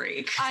take a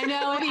break. I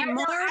know. Be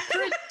more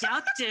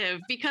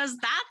productive because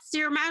that's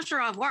your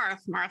measure of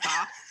worth, Martha.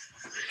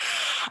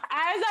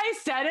 As I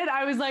said it,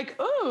 I was like,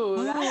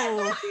 ooh,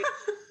 that's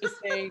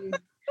interesting.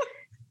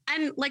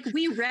 And like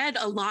we read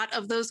a lot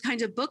of those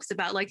kinds of books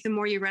about like the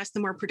more you rest,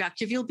 the more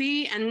productive you'll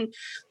be. And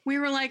we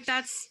were like,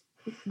 that's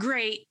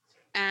great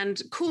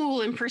and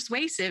cool and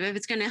persuasive if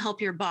it's going to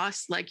help your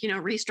boss, like,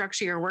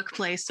 restructure your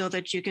workplace so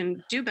that you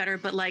can do better.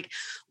 But like,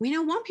 we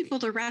don't want people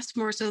to rest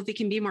more so they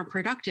can be more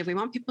productive. We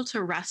want people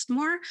to rest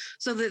more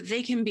so that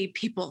they can be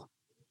people.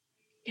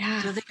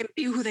 Yeah. So they can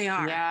be who they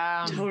are.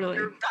 Yeah, totally.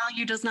 Your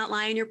value does not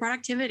lie in your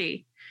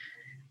productivity.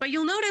 But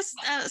you'll notice,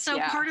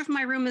 part of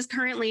my room is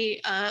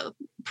currently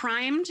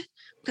primed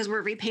because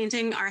we're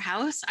repainting our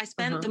house. I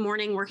spent the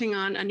morning working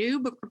on a new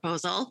book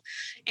proposal.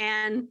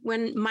 And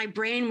when my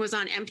brain was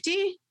on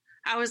empty,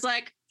 I was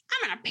like,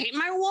 I'm going to paint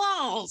my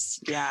walls.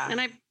 Yeah. And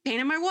I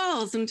painted my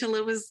walls until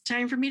it was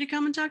time for me to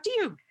come and talk to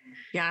you.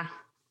 Yeah.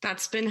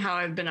 That's been how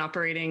I've been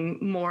operating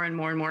more and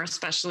more and more,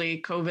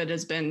 especially COVID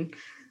has been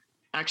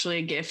actually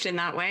a gift in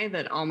that way,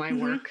 that all my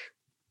work,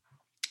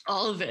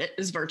 all of it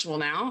is virtual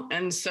now.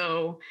 And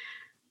so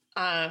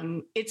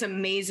it's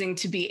amazing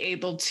to be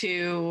able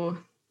to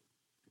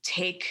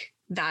take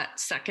that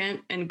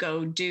second and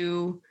go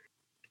do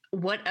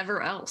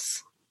whatever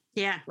else.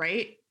 Yeah.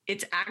 Right.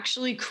 It's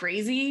actually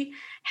crazy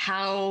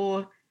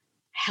how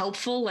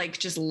helpful like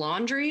just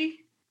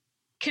laundry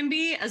can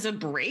be as a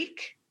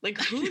break. Like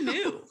who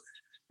knew?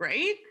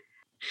 Right.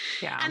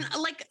 Yeah. And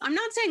like, I'm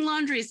not saying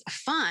laundry is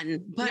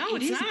fun, but no,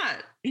 it's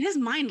not. It is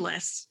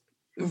mindless.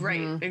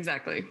 Right.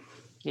 Exactly.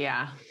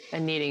 Yeah.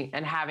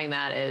 And having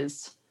that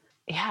is,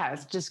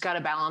 it's just got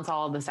to balance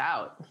all of this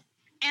out.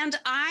 And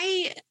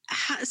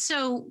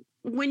so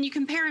when you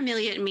compare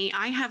Amelia and me,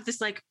 I have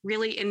this like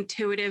really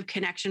intuitive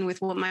connection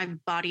with what my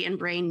body and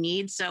brain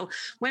need. So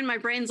when my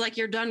brain's like,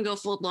 you're done, go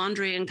fold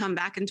laundry and come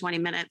back in 20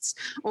 minutes,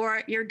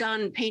 or you're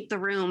done, paint the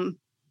room,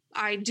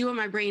 I do what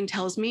my brain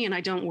tells me and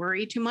I don't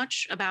worry too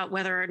much about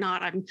whether or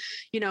not I'm,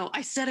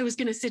 I said I was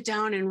going to sit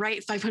down and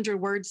write 500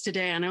 words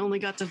today and I only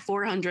got to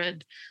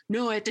 400.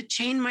 No, I had to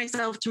chain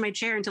myself to my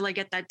chair until I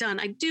get that done.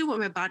 I do what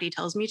my body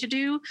tells me to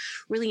do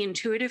really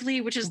intuitively,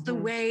 which is the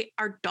way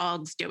our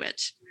dogs do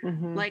it.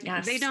 Like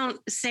they don't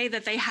say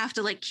that they have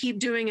to like keep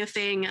doing a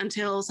thing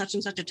until such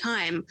and such a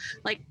time.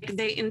 Like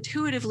they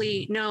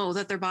intuitively know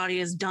that their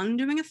body is done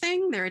doing a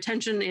thing. Their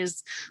attention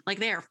is like,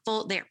 they're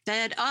full, they're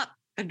fed up,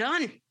 they're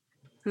done.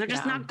 And they're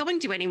just not going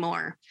to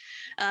anymore.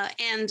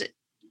 And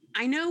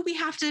I know we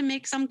have to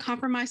make some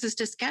compromises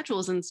to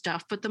schedules and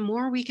stuff, but the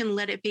more we can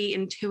let it be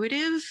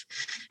intuitive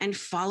and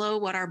follow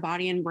what our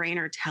body and brain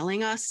are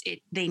telling us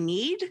they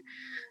need,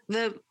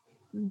 the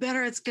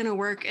better it's going to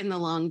work in the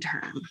long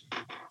term.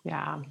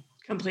 Yeah,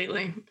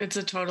 completely. It's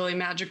a totally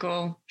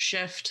magical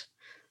shift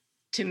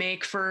to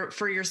make for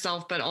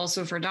yourself, but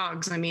also for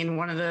dogs. I mean,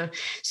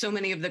 so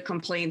many of the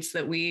complaints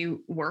that we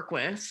work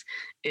with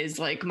is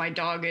like, my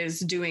dog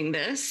is doing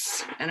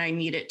this and I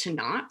need it to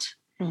not.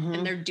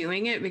 And they're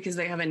doing it because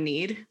they have a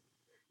need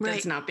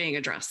that's not being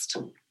addressed.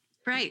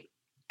 Right.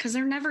 Because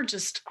they're never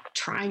just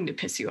trying to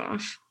piss you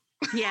off.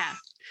 Yeah.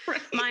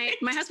 Right.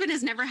 My husband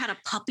has never had a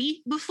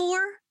puppy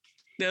before.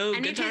 No,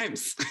 good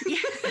times.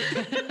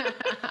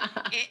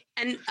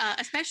 And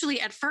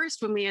especially at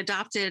first when we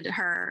adopted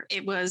her,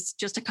 it was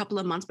just a couple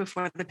of months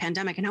before the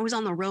pandemic and I was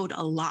on the road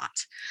a lot.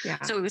 Yeah.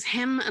 So it was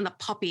him and the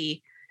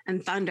puppy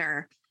and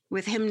Thunder,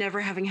 with him never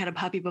having had a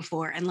puppy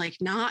before and like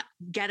not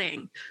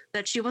getting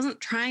that she wasn't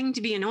trying to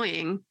be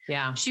annoying.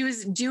 Yeah. She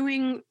was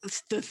doing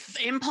the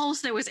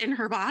impulse that was in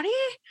her body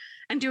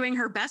and doing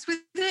her best with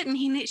it.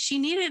 And she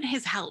needed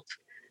his help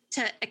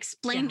to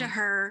explain to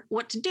her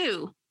what to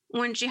do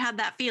when she had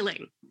that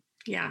feeling.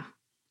 Yeah.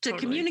 To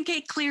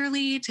communicate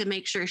clearly, to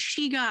make sure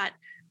she got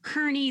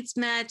her needs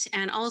met,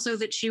 and also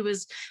that she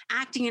was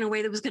acting in a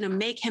way that was going to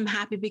make him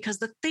happy, because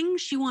the thing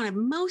she wanted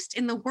most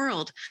in the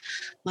world,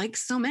 like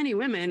so many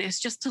women, is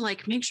just to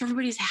like make sure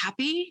everybody's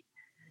happy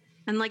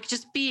and like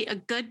just be a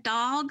good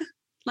dog.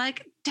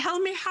 Like, tell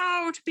me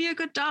how to be a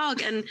good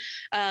dog. And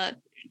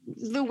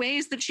the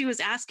ways that she was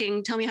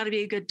asking, tell me how to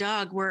be a good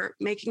dog, were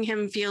making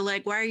him feel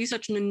like, why are you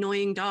such an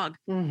annoying dog?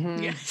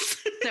 Mm-hmm. Yes.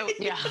 So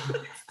Yeah.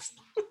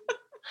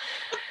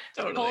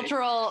 Totally.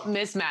 Cultural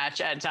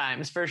mismatch at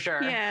times, for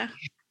sure. yeah,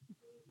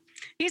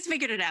 he's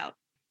figured it out.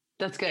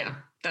 That's good. Yeah,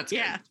 that's good.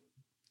 Yeah.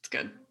 It's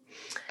good.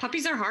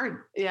 Puppies are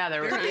hard. Yeah,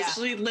 They're yeah.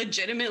 actually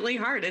legitimately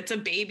hard. It's a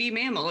baby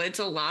mammal. It's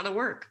a lot of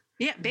work.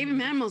 Yeah, baby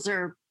mammals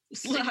are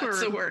super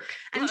Lots of work.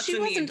 And Lots she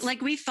of wasn't needs.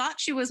 like, we thought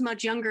she was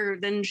much younger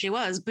than she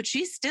was, but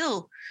she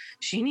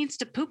needs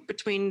to poop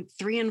between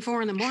 3 and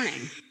 4 in the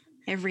morning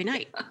every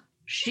night.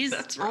 She's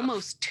That's rough.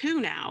 almost 2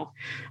 now.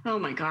 Oh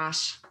my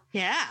gosh.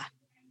 Yeah.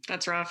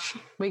 That's rough.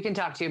 We can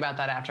talk to you about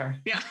that after.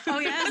 Yeah. Oh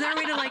yeah. Is there a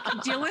way to like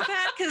deal with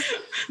that? Because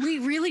we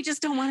really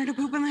just don't want her to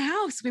poop in the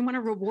house. We want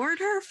to reward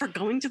her for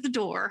going to the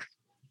door.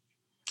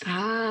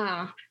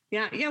 Ah.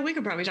 Yeah. Yeah. We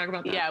could probably talk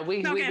about that. Yeah,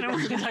 we Okay, can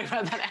talk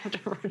about that after,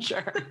 for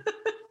sure.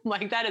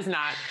 Like, that is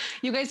not,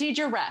 you guys need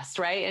your rest,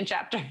 right? In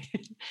chapter.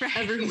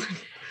 Everyone.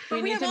 But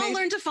we need have to all make-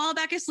 learned to fall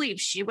back asleep.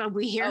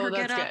 We hear Oh, her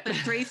get that's up good.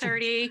 at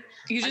 3:30.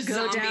 You just I go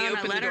zombie down, I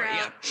open let the her door.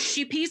 out. Yeah.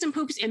 She pees and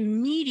poops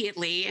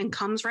immediately and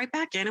comes right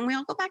back in, and we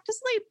all go back to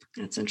sleep.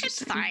 That's It's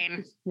interesting.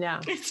 fine.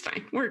 Yeah. It's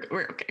fine. We're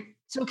okay.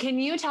 So can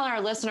you tell our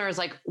listeners,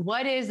 like,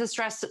 what is the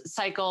stress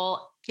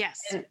cycle, Yes.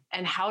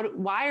 and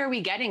why are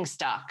we getting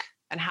stuck,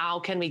 and how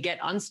can we get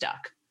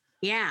unstuck?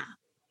 Yeah.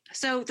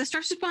 So the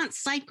stress response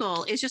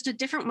cycle is just a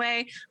different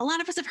way. A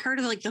lot of us have heard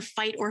of like the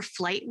fight or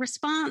flight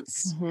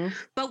response,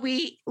 but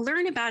we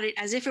learn about it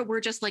as if it were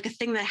just like a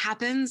thing that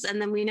happens,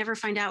 and then we never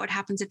find out what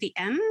happens at the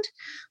end.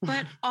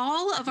 But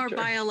all of our Sure.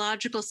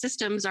 biological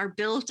systems are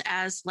built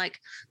as like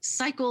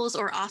cycles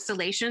or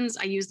oscillations.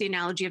 I use the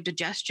analogy of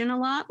digestion a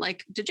lot.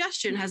 Like,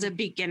 digestion has a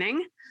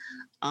beginning,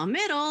 a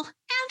middle,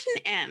 and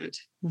an end.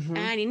 Mhm.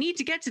 And you need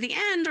to get to the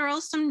end, or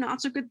else some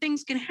not so good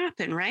things can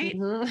happen, right?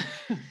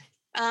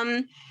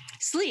 Mhm.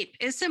 Sleep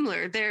is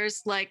similar.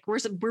 There's like,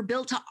 we're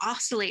built to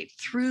oscillate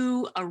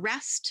through a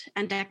rest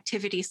and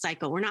activity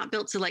cycle. We're not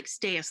built to like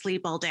stay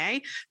asleep all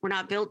day. We're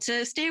not built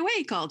to stay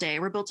awake all day.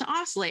 We're built to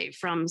oscillate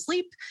from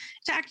sleep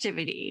to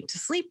activity, to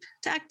sleep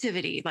to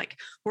activity. Like,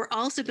 we're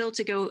also built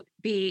to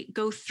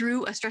go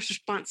through a stress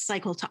response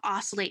cycle, to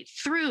oscillate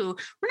through.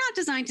 We're not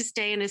designed to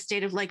stay in a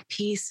state of like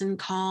peace and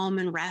calm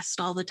and rest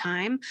all the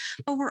time,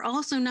 but we're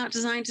also not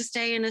designed to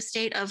stay in a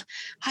state of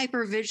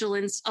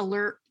hypervigilance,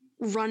 alert,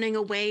 running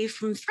away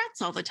from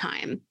threats all the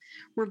time.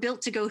 We're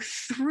built to go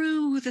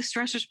through the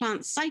stress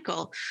response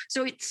cycle.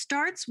 So it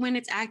starts when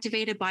it's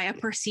activated by a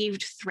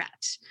perceived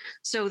threat.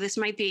 So this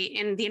might be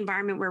in the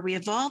environment where we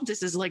evolved.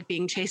 This is like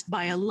being chased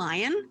by a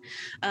lion.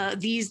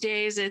 These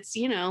days, it's,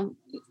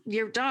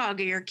 your dog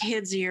or your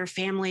kids or your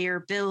family or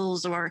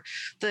bills or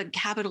the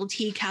capital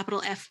T,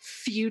 capital F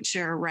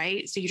future,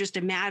 right? So you just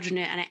imagine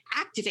it and it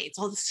activates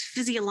all this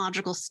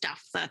physiological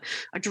stuff, the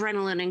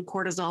adrenaline and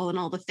cortisol and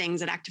all the things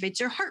that activates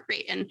your heart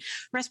rate and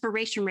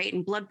respiration rate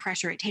and blood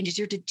pressure. It changes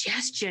your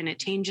digestion. It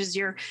changes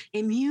your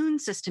immune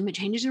system. It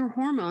changes your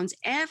hormones.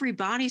 Every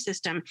body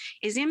system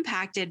is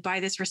impacted by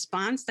this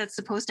response that's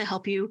supposed to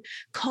help you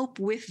cope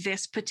with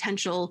this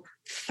potential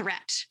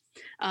threat.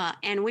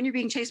 And when you're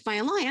being chased by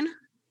a lion,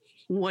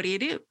 what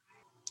do?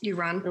 You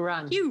run.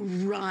 You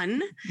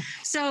run.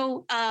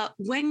 So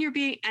when you're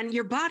and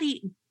your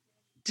body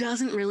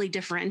doesn't really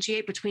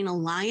differentiate between a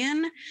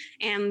lion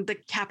and the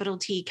capital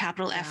T,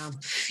 capital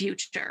F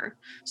future.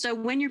 So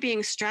when you're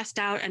being stressed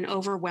out and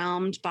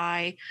overwhelmed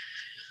by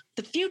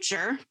the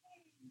future,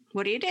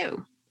 what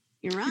do?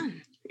 You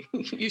run.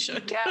 You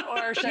should. Yeah,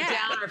 or shut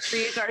down or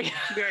freeze. Or,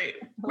 Right.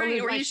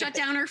 Right. Or you shut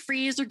down or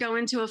freeze or go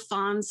into a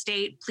fawn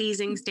state,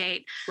 pleasing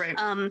state. Right.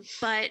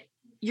 But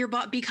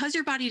because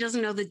your body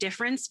doesn't know the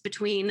difference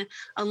between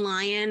a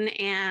lion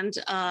and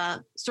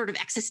a sort of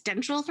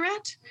existential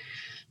threat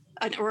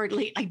or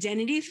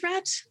identity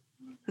threat,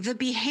 the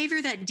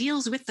behavior that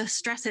deals with the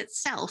stress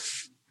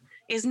itself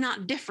is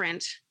not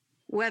different,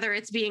 whether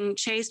it's being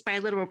chased by a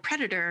literal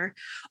predator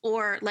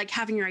or like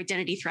having your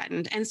identity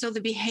threatened. And so the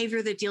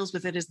behavior that deals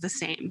with it is the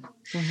same.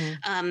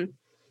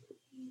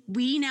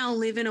 We now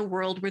live in a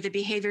world where the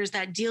behaviors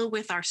that deal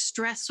with our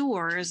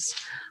stressors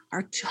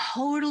are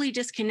totally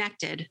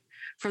disconnected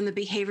from the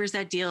behaviors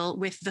that deal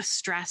with the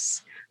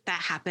stress that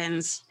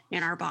happens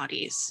in our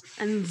bodies.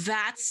 And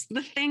that's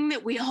the thing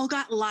that we all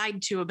got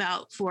lied to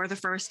about for the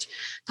first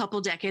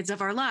couple decades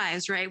of our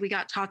lives, right? We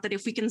got taught that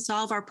if we can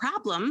solve our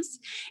problems,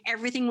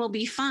 everything will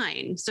be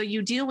fine. So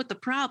you deal with the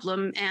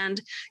problem and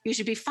you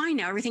should be fine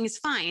now. Everything is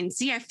fine.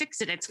 See, I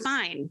fixed it. It's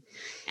fine.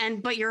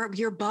 But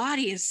your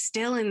body is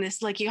still in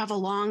this, like you have a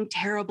long,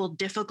 terrible,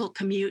 difficult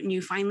commute and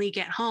you finally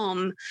get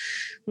home.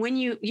 When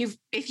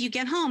if you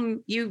get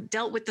home, you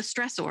dealt with the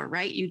stressor,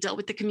 right? You dealt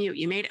with the commute,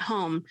 you made it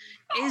home.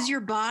 Is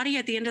your body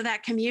at the end of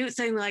that commute cute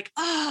saying like,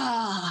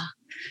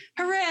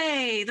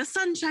 hooray, the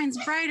sun shines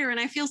brighter and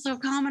I feel so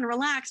calm and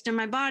relaxed and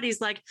my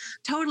body's like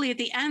totally at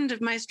the end of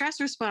my stress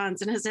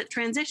response and has it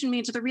transitioned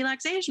me to the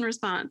relaxation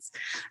response?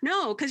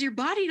 No, because your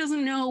body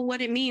doesn't know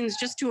what it means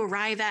just to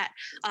arrive at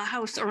a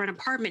house or an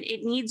apartment.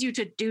 It needs you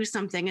to do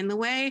something. In the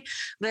way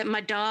that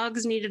my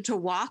dogs needed to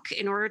walk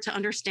in order to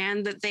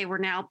understand that they were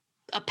now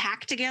a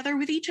pack together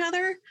with each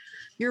other,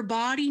 your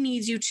body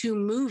needs you to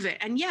move it.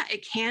 And yeah,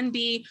 it can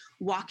be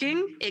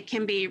walking, it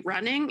can be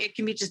running, it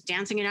can be just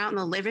dancing it out in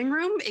the living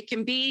room. It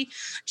can be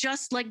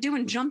just like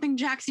doing jumping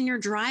jacks in your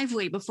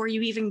driveway before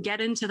you even get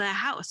into the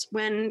house.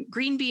 When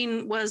Green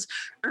Bean was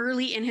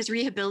early in his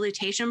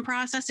rehabilitation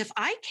process, if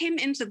I came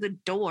into the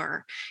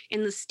door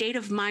in the state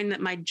of mind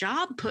that my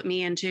job put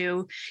me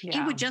into,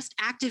 it would just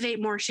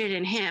activate more shit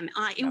in him.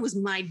 It was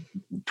my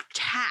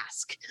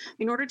task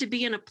in order to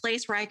be in a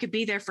place where I could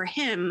be there for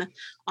him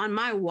on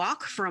my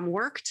walk from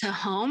work to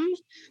home.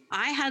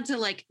 I had to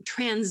like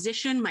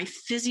transition my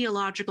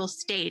physiological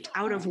state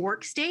out of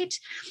work state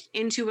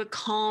into a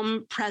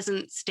calm,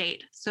 present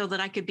state so that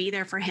I could be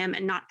there for him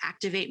and not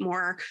activate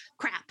more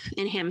crap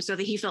in him so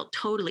that he felt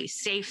totally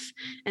safe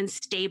and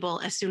stable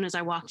as soon as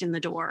I walked in the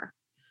door.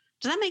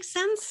 Does that make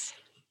sense?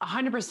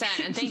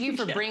 100%. And thank you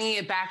for bringing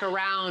it back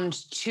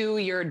around to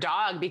your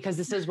dog, because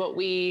this is what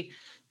we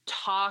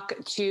talk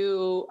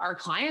to our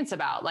clients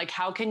about. Like,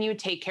 how can you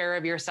take care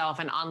of yourself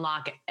and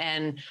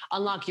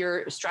unlock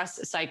your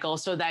stress cycle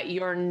so that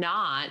you're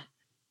not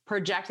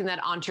projecting that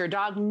onto your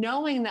dog,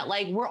 knowing that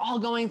like we're all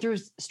going through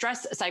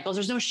stress cycles.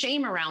 There's no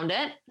shame around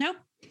it. Nope.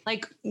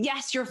 Like,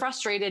 yes, you're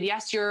frustrated.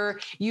 Yes,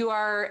 you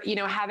are,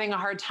 having a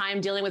hard time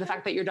dealing with the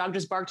fact that your dog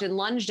just barked and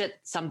lunged at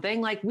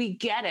something. Like, we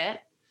get it.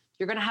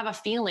 You're going to have a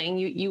feeling,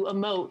 you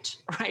emote,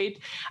 right?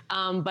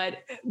 But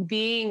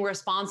being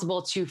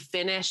responsible to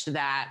finish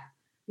that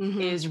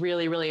is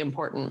really, really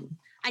important.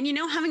 And,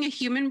 having a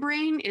human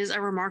brain is a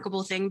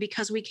remarkable thing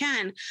because we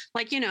can,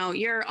 like,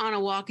 you're on a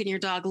walk and your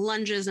dog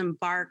lunges and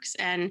barks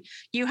and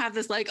you have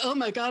this like, oh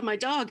my God, my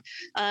dog.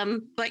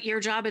 But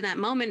your job in that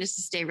moment is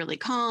to stay really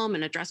calm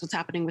and address what's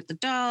happening with the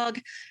dog.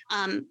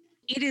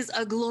 It is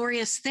a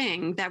glorious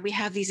thing that we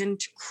have these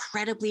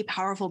incredibly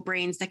powerful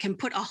brains that can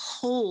put a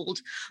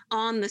hold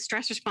on the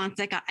stress response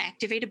that got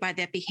activated by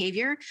that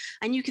behavior.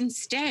 And you can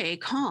stay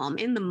calm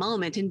in the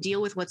moment and deal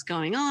with what's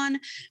going on.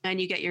 And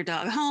you get your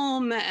dog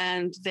home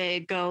and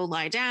they go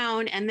lie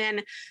down. And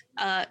then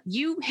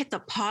you hit the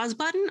pause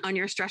button on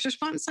your stress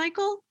response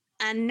cycle.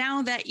 And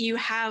now that you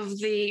have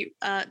the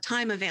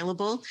time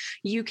available,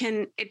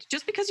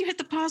 just because you hit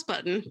the pause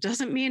button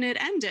doesn't mean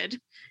it ended.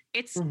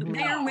 It's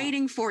there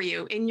waiting for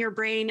you in your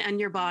brain and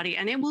your body,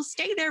 and it will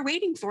stay there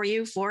waiting for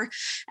you for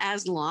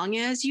as long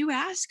as you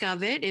ask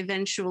of it,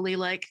 eventually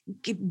like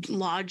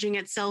lodging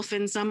itself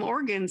in some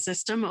organ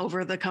system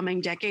over the coming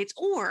decades.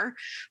 Or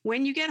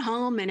when you get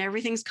home and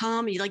everything's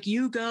calm,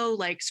 you go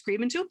like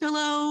scream into a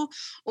pillow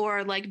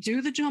or like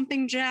do the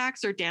jumping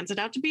jacks or dance it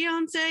out to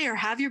Beyonce or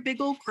have your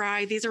big old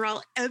cry. These are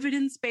all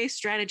evidence-based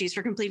strategies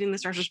for completing the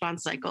stress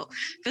response cycle.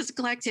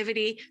 Physical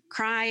activity,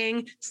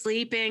 crying,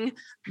 sleeping,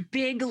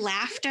 big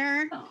laughter,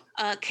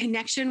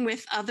 connection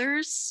with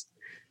others.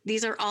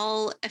 These are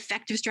all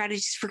effective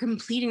strategies for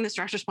completing the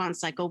stress response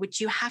cycle,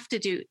 which you have to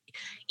do,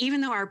 even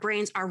though our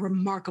brains are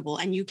remarkable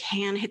and you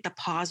can hit the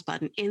pause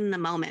button in the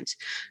moment.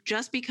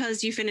 Just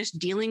because you finish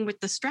dealing with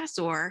the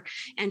stressor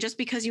and just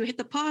because you hit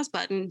the pause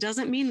button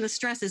doesn't mean the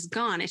stress is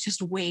gone. It's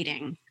just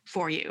waiting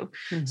for you.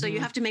 So you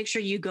have to make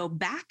sure you go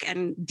back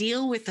and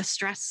deal with the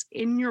stress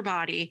in your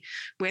body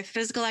with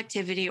physical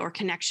activity or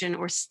connection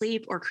or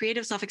sleep or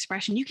creative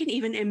self-expression. You can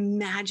even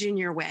imagine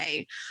your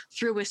way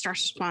through a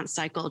stress response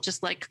cycle,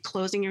 just like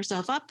closing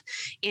yourself up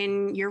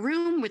in your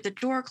room with the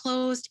door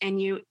closed, and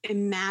you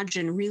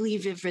imagine really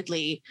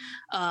vividly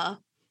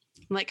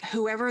like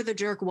whoever the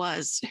jerk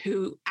was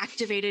who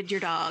activated your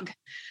dog.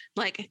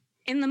 Like,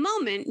 in the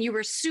moment, you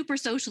were super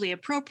socially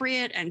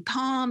appropriate and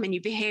calm and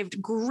you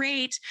behaved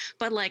great.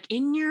 But like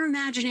in your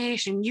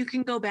imagination, you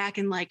can go back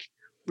and like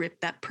rip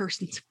that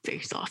person's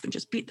face off and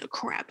just beat the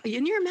crap.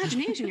 In your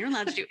imagination, you're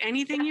allowed to do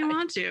anything you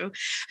want to.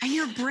 And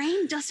your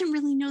brain doesn't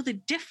really know the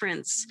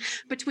difference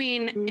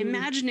between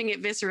imagining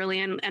it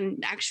viscerally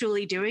and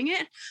actually doing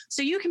it.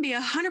 So you can be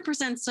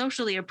 100%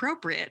 socially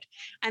appropriate.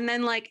 And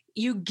then like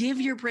you give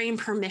your brain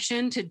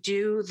permission to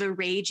do the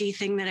ragey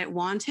thing that it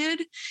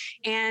wanted.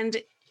 And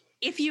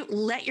if you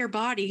let your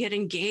body get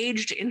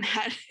engaged in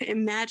that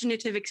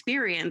imaginative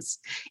experience,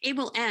 it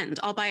will end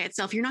all by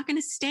itself. You're not going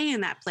to stay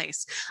in that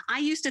place. I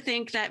used to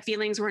think that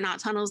feelings were not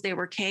tunnels, they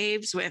were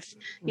caves with,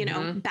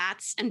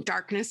 bats and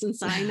darkness and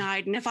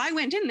cyanide. And if I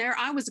went in there,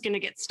 I was going to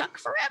get stuck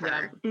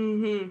forever.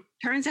 Yeah.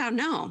 Turns out,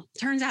 no.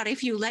 Turns out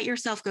if you let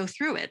yourself go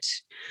through it,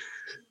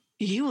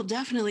 you will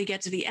definitely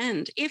get to the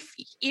end. If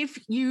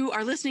you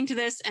are listening to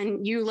this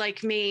and you,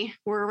 like me,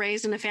 were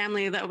raised in a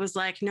family that was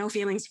like, no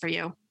feelings for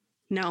you.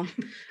 No.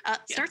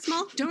 Start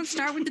small. Don't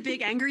start with the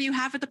big anger you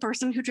have at the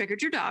person who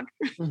triggered your dog.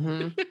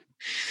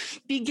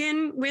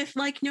 Begin with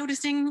like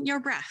noticing your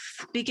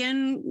breath.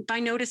 Begin by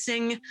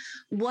noticing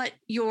what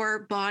your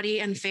body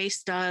and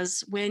face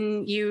does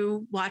when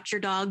you watch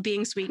your dog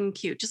being sweet and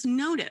cute. Just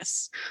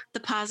notice the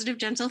positive,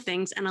 gentle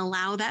things and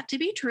allow that to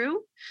be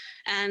true.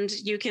 And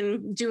you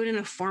can do it in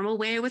a formal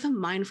way with a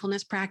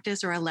mindfulness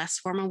practice or a less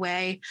formal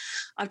way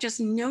of just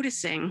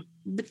noticing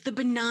the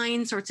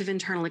benign sorts of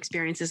internal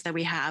experiences that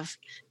we have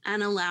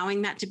and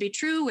allowing that to be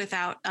true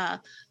without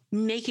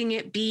making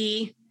it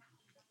be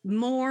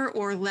more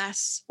or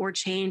less or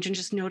change, and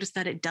just notice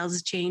that it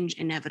does change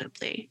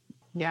inevitably.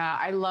 Yeah,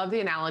 I love the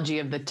analogy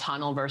of the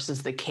tunnel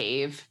versus the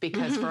cave,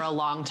 because for a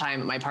long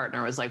time my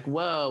partner was like,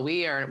 whoa,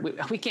 we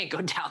can't go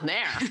down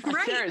there.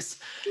 Right. There's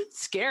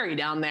scary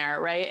down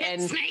there, right?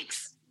 And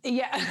snakes.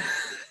 Yeah.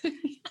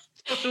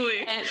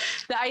 Totally. And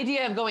the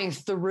idea of going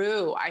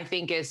through, I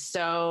think, is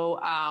so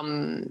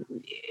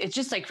it's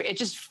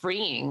just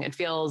freeing. It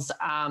feels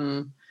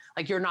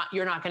like you're not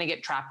going to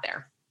get trapped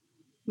there.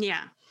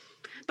 Yeah.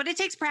 But it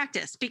takes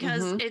practice,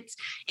 because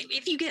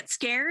if you get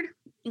scared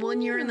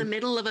when you're in the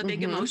middle of a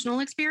big emotional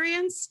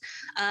experience,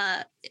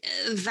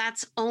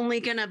 that's only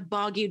going to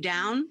bog you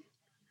down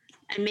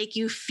and make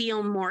you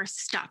feel more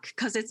stuck,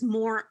 because it's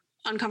more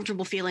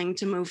uncomfortable feeling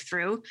to move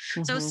through.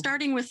 So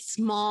starting with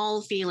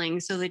small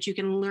feelings so that you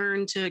can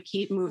learn to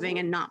keep moving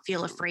and not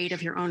feel afraid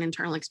of your own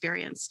internal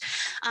experience.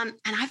 And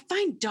I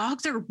find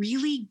dogs are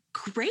really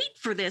great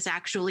for this,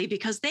 actually,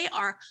 because they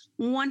are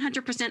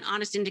 100%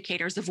 honest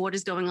indicators of what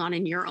is going on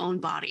in your own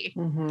body.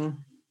 You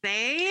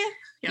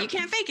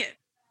can't fake it.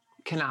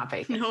 Cannot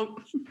fake it.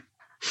 Nope.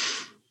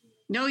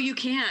 No, you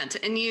can't.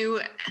 And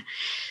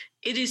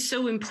it is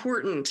so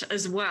important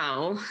as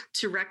well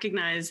to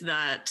recognize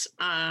that,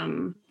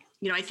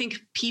 I think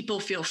people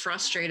feel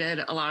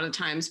frustrated a lot of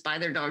times by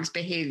their dog's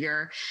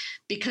behavior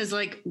because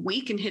like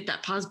we can hit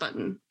that pause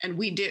button, and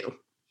we do,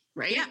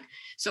 right? Yeah.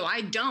 So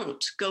I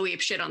don't go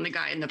ape shit on the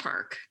guy in the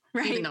park,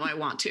 even though I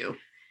want to.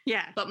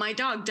 Yeah. But my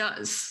dog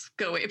does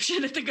go ape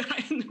shit at the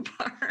guy in the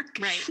park.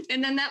 Right.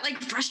 And then that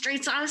like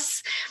frustrates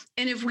us.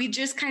 And if we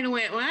just kind of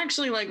went, well,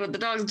 actually like what the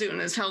dog's doing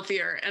is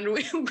healthier, and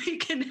we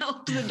can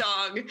help the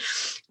dog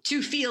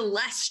to feel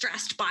less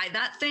stressed by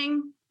that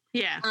thing.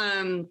 Yeah.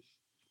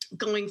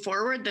 Going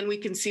forward, then we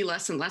can see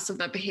less and less of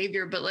that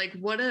behavior. But like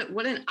what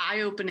an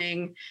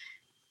eye-opening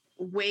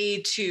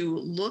way to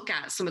look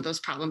at some of those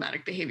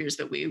problematic behaviors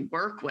that we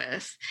work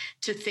with,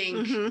 to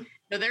think,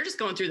 no, they're just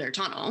going through their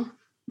tunnel.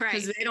 Right.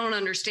 Because they don't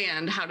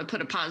understand how to put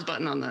a pause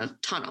button on the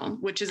tunnel,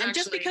 which is and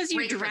actually just because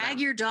you drag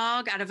your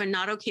dog out of a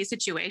not okay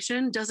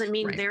situation doesn't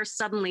mean they're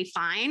suddenly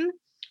fine.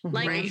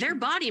 Like their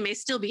body may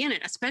still be in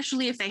it,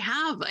 especially if they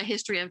have a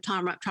history of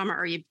trauma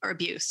or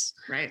abuse.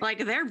 Right.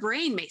 Like their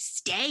brain may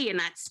stay in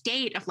that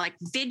state of like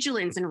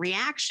vigilance and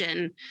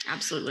reaction.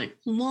 Absolutely.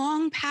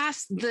 Long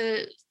past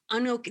the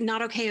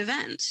not okay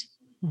event.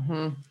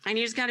 And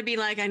you just got to be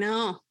like, I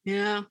know.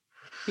 Yeah.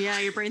 Yeah.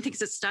 Your brain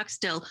thinks it's stuck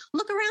still.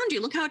 Look around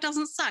you. Look how it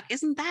doesn't suck.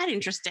 Isn't that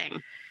interesting?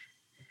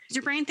 Does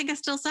your brain think it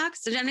still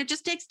sucks? And it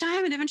just takes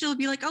time, and eventually it'll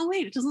be like, oh,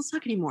 wait, it doesn't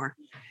suck anymore.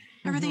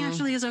 Everything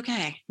actually is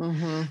okay.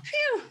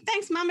 Phew,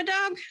 thanks, Mama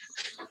Dog.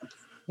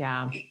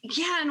 Yeah.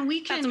 Yeah, and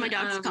we can... That's what my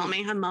dogs call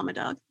me. I'm Mama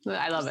Dog.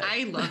 I love it.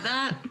 I love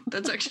that.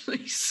 That's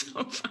actually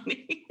so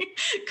funny.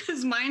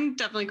 Because mine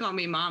definitely call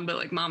me Mom, but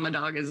like Mama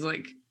Dog is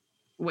like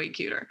way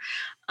cuter.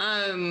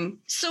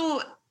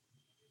 So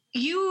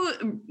you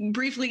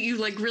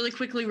like really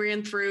quickly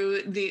ran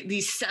through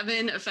the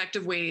 7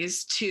 effective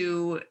ways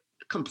to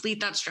complete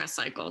that stress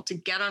cycle, to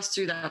get us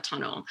through that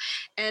tunnel.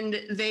 And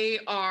they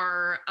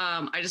are,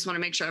 I just want to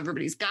make sure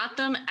everybody's got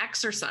them: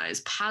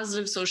 exercise,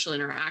 positive social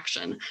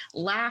interaction,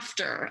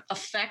 laughter,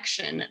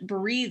 affection,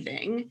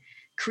 breathing,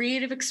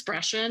 creative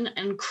expression,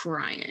 and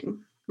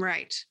crying.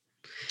 Right.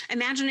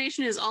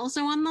 Imagination is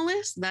also on the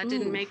list. That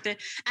didn't make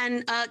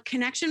and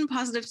connection,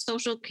 positive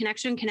social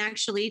connection can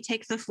actually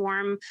take the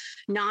form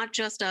not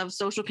just of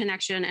social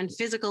connection and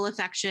physical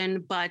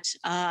affection, but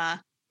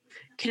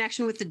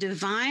connection with the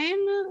divine,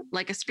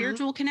 like a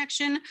spiritual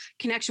connection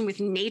with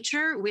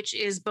nature, which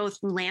is both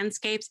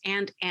landscapes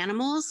and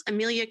animals.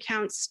 Amelia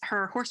counts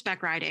her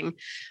horseback riding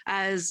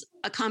as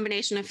a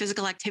combination of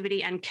physical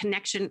activity and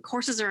connection.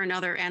 Horses are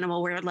another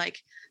animal where like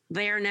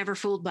they are never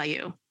fooled by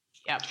you.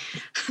 Yep.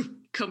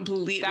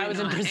 Completely.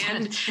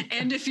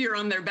 And if you're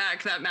on their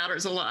back, that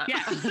matters a lot.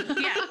 Yeah.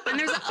 Yeah. And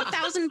there's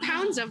 1,000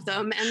 pounds of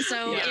them. And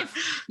so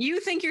if you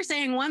think you're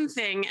saying one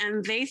thing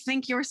and they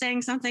think you're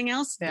saying something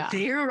else,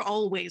 they're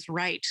always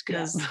right.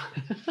 Because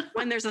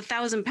when there's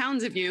 1,000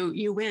 pounds of you,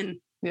 you win.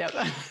 Yep.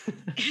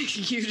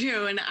 You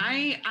do. And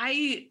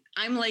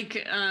I'm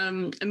like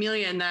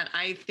Amelia in that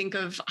I think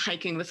of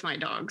hiking with my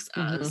dogs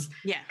as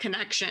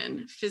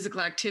connection, physical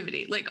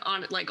activity, like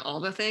on like all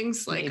the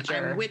things. Like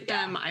nature. I'm with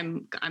them.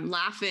 I'm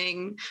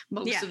laughing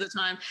most of the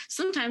time.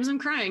 Sometimes I'm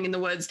crying in the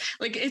woods.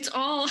 Like it's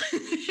all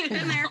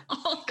it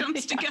all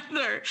comes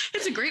together.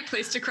 It's a great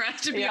place to cry,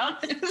 to be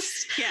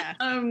honest. Yeah.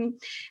 And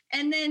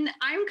then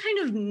I'm kind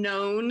of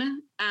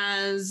known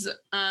as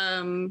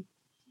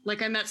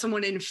Like I met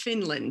someone in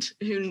Finland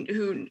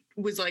who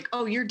was like,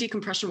 oh, you're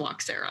decompression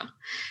walk, Sarah.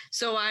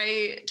 So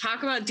I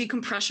talk about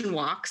decompression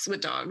walks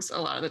with dogs a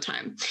lot of the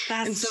time.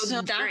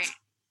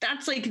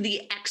 That's like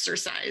the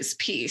exercise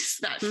piece,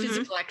 that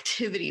physical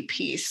activity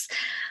piece.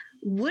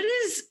 What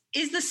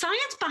is the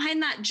science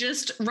behind that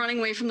just running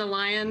away from the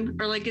lion,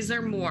 or like, is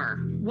there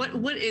more?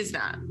 What is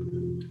that?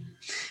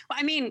 Well,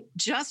 I mean,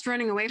 just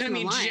running away from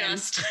the lion.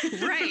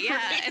 Right. Yeah.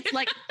 Right. It's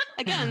like,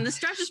 again, the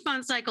stress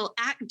response cycle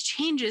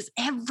changes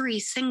every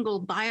single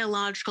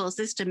biological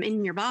system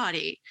in your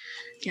body.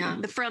 Yeah.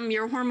 From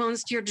your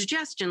hormones to your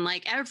digestion,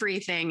 like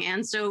everything.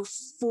 And so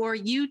for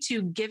you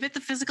to give it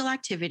the physical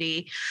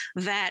activity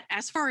that,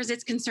 as far as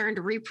it's concerned,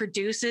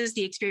 reproduces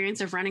the experience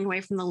of running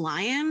away from the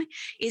lion,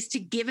 is to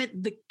give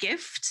it the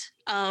gift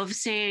of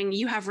saying,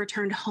 you have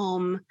returned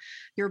home.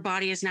 Your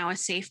body is now a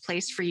safe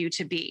place for you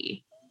to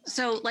be.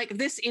 So like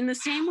this, in the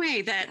same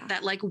way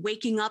that like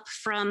waking up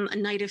from a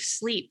night of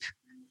sleep,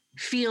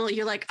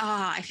 you're like,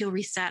 I feel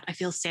reset. I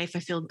feel safe. I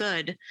feel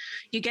good.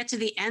 You get to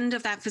the end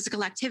of that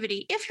physical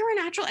activity. If you're a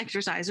natural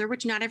exerciser,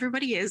 which not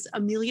everybody is,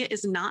 Amelia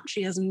is not,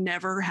 she has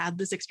never had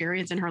this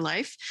experience in her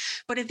life.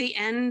 But at the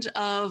end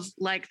of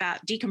like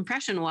that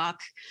decompression walk,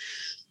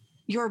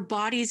 your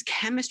body's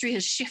chemistry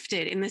has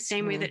shifted in the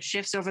same way that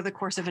shifts over the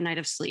course of a night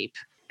of sleep.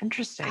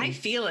 Interesting. I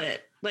feel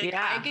it. Like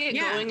I get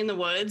going in the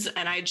woods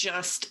and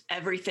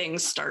everything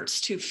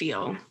starts to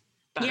feel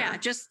better. Yeah.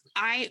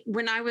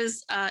 When I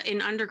was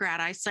in undergrad,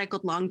 I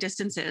cycled long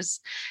distances,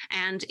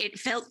 and it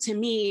felt to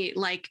me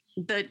like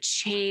the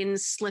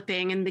chains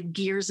slipping and the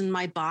gears in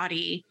my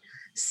body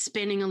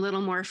spinning a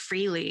little more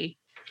freely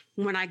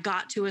when I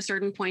got to a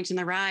certain point in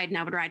the ride, and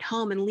I would ride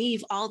home and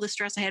leave all the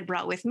stress I had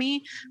brought with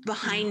me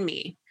behind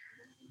me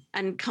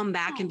and come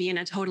back and be in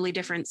a totally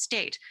different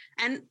state.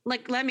 And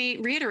like, let me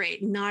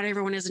reiterate, not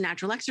everyone is a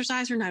natural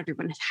exerciser. Not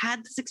everyone has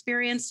had this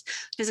experience.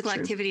 Physical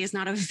activity is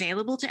not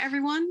available to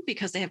everyone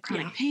because they have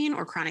chronic pain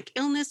or chronic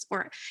illness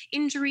or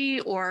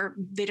injury, or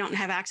they don't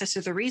have access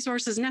to the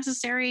resources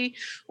necessary,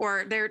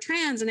 or they're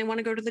trans and they want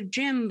to go to the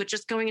gym, but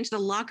just going into the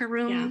locker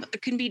room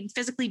can be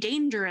physically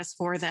dangerous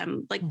for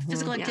them. Like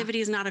physical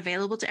activity is not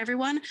available to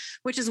everyone,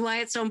 which is why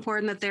it's so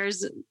important that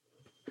there's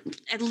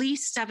at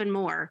least 7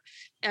 more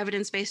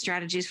evidence-based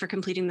strategies for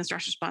completing the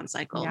stress response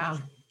cycle.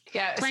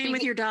 Yeah. Playing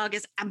with your dog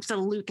is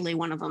absolutely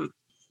one of them.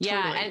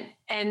 Yeah. Totally.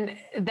 And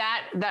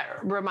that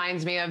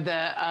reminds me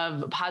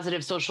of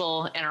positive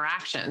social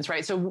interactions,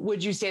 right? So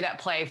would you say that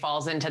play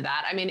falls into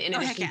that? I mean, in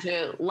addition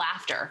to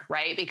laughter,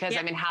 right? Because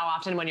I mean, how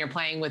often when you're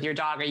playing with your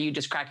dog, are you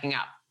just cracking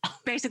up?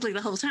 Basically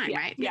the whole time,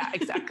 right? Yeah,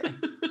 exactly.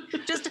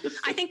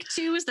 I think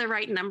 2 is the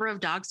right number of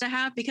dogs to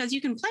have, because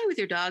you can play with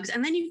your dogs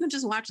and then you can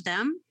just watch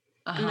them.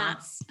 And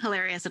that's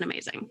hilarious and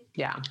amazing.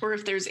 Yeah. Or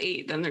if there's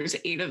 8, then there's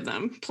 8 of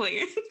them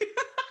playing.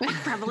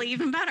 Probably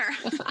even better.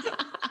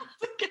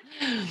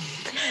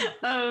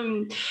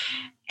 And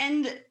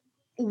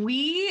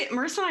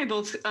Marissa and I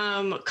both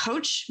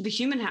coach the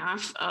human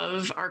half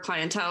of our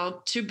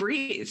clientele to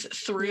breathe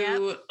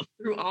through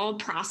all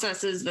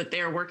processes that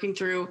they're working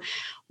through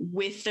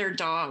with their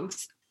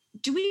dogs.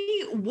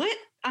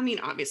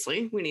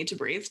 Obviously we need to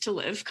breathe to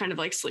live, kind of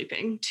like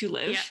sleeping to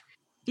live.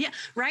 Yeah,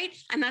 right.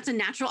 And that's a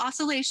natural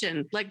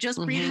oscillation. Like just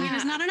breathing in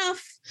is not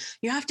enough.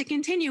 You have to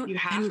continue. You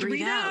have to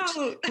breathe out.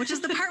 Which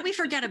is the part we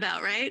forget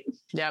about, right?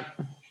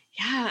 Yep.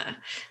 Yeah,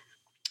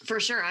 for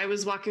sure. I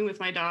was walking with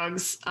my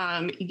dogs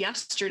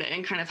yesterday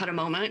and kind of had a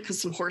moment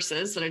because some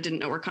horses that I didn't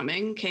know were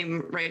coming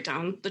came right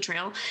down the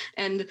trail.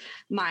 And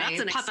that's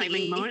an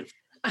exciting moment.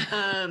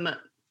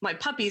 My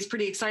puppy's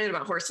pretty excited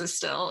about horses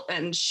still.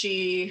 And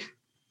she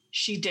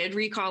did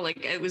recall,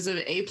 like, it was an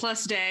A+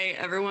 day.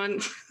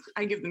 Everyone...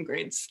 I give them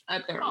grades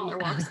on their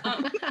walks.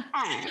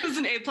 It was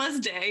an A+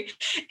 day,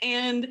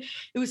 and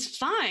it was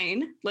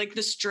fine. Like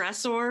the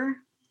stressor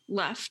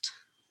left,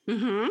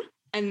 and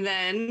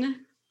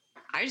then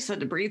I just had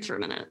to breathe for a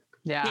minute.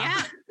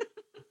 Yeah.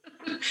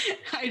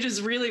 I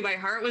just my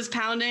heart was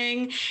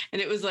pounding,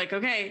 and it was like,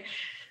 okay,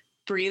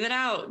 breathe it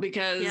out,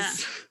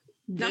 because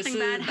nothing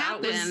bad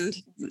happened.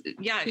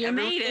 You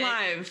made it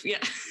alive. Yeah.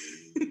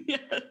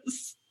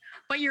 Yes.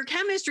 But your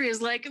chemistry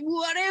is like,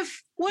 what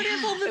if all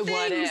the things?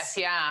 What if,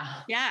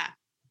 Yeah.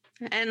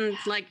 And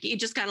like, you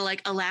just got to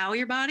like allow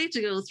your body to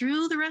go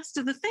through the rest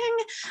of the thing.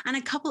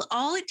 And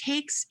all it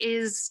takes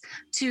is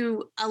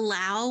to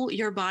allow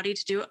your body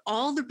to do it.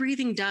 All the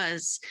breathing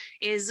does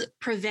is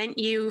prevent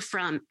you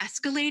from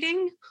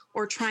escalating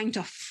or trying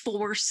to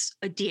force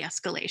a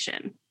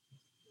de-escalation.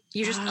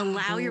 You just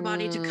allow your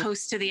body to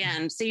coast to the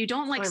end. So you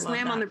don't like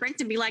slam on the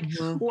brakes and be like,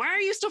 why are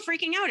you still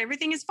freaking out?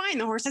 Everything is fine.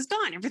 The horse is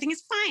gone. Everything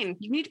is fine.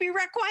 You need to be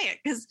quiet.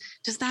 Because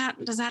does that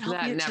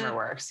help you? That never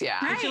works.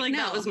 Yeah. Right? I feel like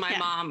that was my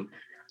mom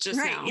just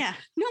now. Yeah.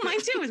 No, mine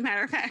too, as a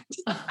matter of fact.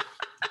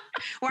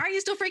 Why are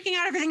you still freaking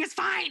out? Everything is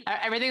fine.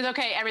 Everything's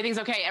okay. Everything's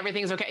okay.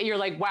 Everything's okay. You're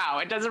like, wow,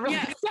 it doesn't really.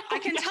 Yeah, I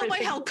can tell by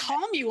how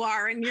calm you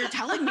are, and you're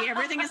telling me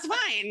everything is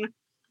fine.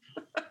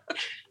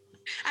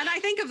 And I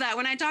think of that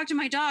when I talk to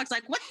my dogs,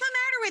 like, what's the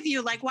matter with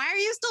you? Like, why are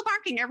you still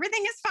barking?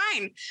 Everything is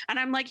fine. And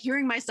I'm like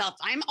hearing myself,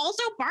 I'm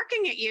also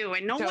barking at you.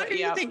 And no wonder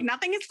you think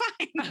nothing is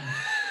fine.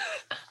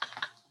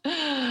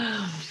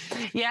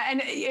 Yeah.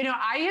 And,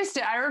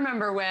 I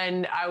remember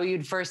when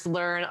you'd first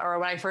learn, or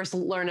when I first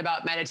learned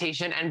about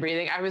meditation and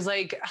breathing, I was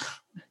like,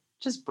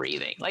 just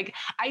breathing. Like,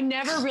 I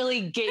never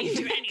really gave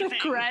it the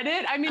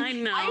credit. I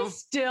mean, I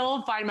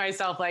still find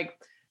myself like,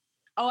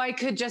 oh, I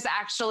could just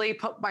actually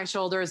put my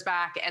shoulders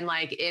back and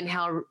like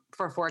inhale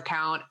for 4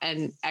 count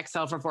and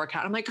exhale for 4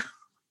 count. I'm like,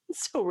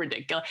 it's so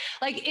ridiculous.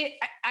 Like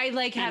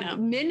I have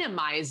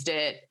minimized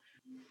it,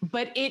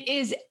 but it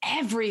is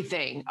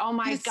everything. Oh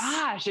my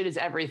gosh, it is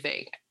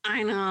everything.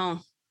 I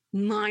know.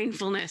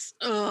 Mindfulness.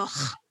 Ugh.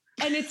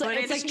 And it's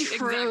like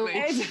true.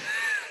 Exactly.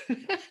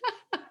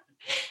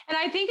 And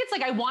I think it's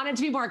like, I want it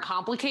to be more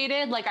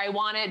complicated. Like, I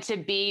want it to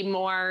be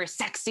more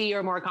sexy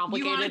or more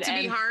complicated. You want it to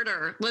be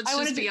harder. Let's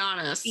just be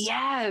honest.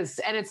 Yes.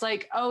 And it's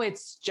like, oh,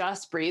 it's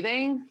just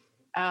breathing.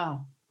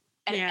 Oh,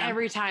 and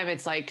every time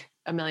it's like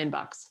 $1 million.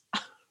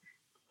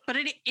 But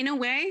in a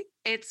way,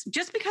 it's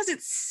just because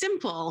it's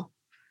simple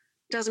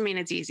doesn't mean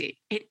it's easy.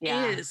 It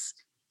is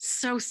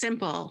so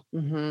simple.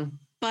 Mm-hmm.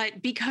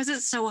 But because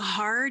it's so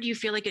hard, you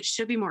feel like it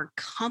should be more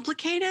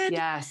complicated.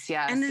 Yes.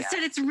 And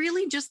instead, it's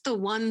really just the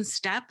one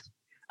step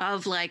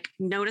of like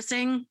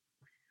noticing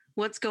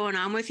what's going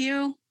on with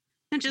you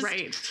and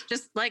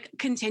just like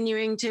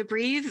continuing to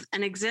breathe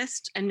and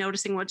exist and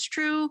noticing what's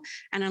true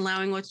and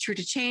allowing what's true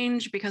to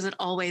change, because it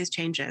always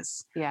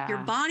changes. Yeah. Your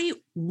body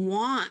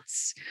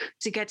wants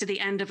to get to the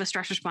end of a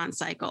stress response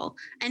cycle.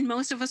 And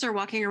most of us are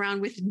walking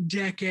around with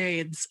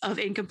decades of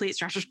incomplete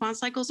stress response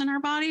cycles in our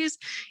bodies.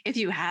 If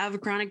you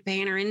have chronic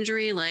pain or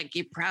injury, like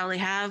you probably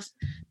have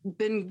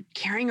been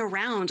carrying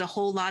around a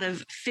whole lot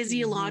of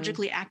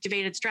physiologically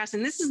activated stress.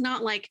 And this is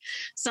not like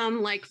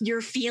some like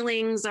your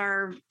feelings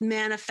are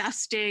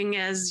manifesting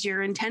as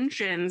your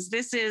intentions.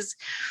 This is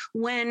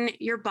when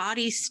your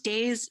body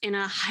stays in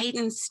a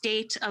heightened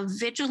state of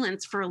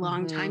vigilance for a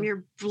long time.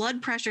 Your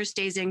blood pressure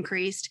stays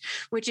increased,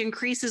 which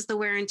increases the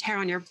wear and tear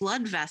on your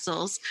blood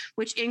vessels,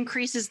 which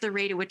increases the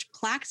rate at which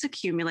plaques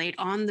accumulate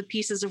on the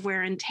pieces of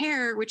wear and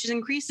tear, which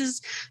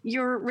increases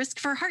your risk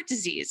for heart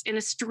disease in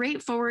a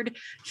straightforward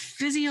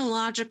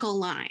physiological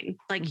line.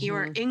 Like you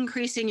are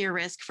increasing your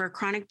risk for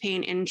chronic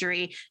pain,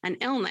 injury, and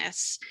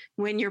illness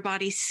when your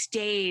body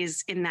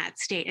stays in that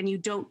state and you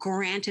don't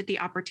grant it the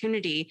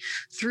opportunity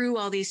through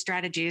all these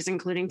strategies,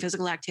 including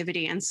physical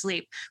activity and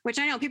sleep, which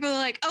I know people are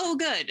like, oh,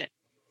 good.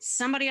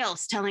 Somebody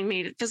else telling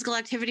me that physical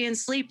activity and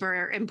sleep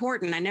are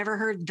important. I never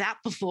heard that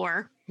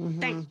before.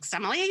 Thanks,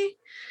 Emily.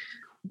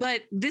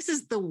 But this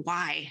is the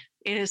why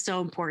it is so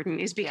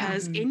important, is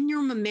because in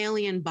your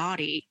mammalian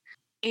body,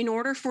 in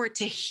order for it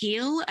to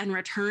heal and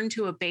return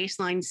to a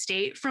baseline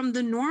state from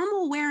the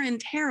normal wear and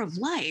tear of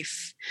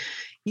life,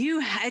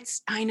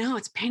 I know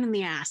it's a pain in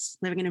the ass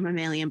living in a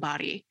mammalian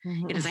body.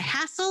 It is a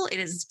hassle. It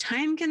is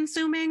time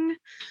consuming,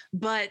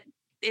 but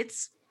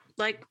it's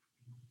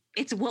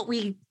what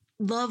we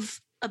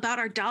love about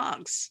our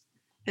dogs,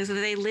 is that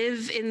they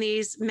live in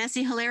these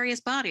messy, hilarious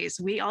bodies.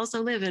 We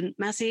also live in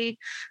messy,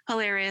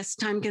 hilarious,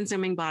 time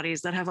consuming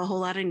bodies that have a whole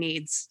lot of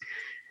needs.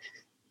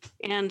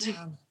 And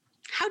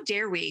how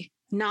dare we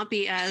not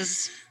be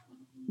as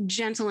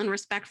gentle and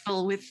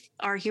respectful with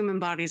our human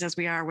bodies as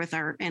we are with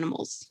our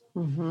animals.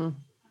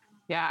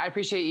 Yeah, I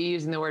appreciate you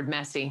using the word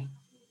messy.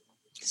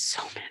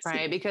 So messy.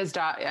 Right, because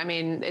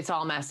it's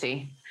all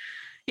messy.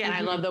 Yeah. And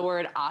I love the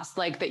word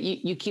like that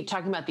you keep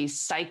talking about these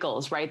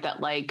cycles, right?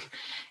 That like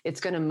it's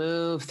going to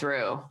move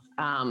through,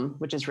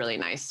 which is really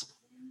nice.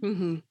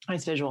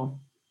 Nice visual.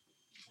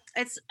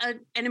 It's an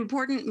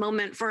important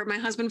moment for my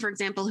husband, for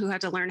example, who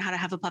had to learn how to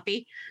have a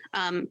puppy,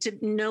 to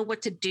know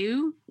what to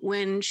do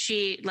when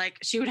she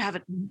would have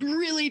a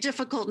really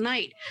difficult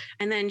night.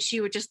 And then she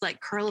would just like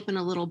curl up in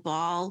a little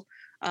ball.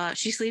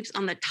 She sleeps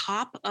on the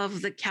top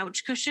of the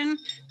couch cushion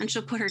and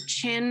she'll put her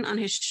chin on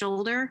his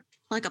shoulder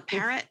like a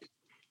parrot.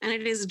 And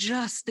it is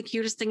just the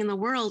cutest thing in the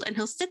world. And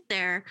he'll sit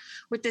there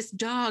with this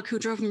dog who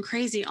drove him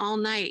crazy all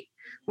night,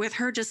 with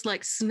her just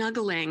like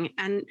snuggling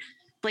and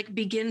like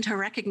begin to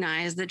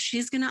recognize that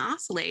she's going to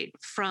oscillate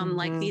from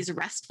like these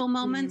restful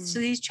moments to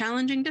these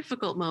challenging,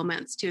 difficult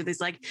moments, to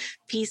these like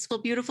peaceful,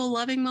 beautiful,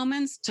 loving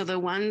moments, to the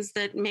ones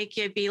that make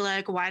you be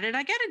like, why did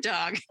I get a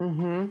dog?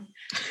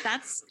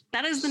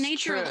 That is the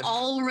nature of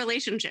all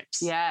relationships.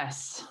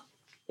 Yes.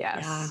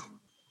 Yeah.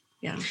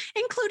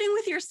 Including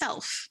with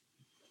yourself.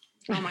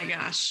 Oh my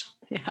gosh.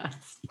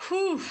 Yes.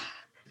 Whew.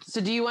 So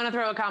do you want to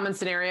throw a common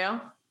scenario?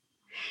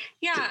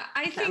 Yeah,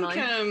 I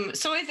think,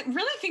 so I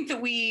really think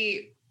that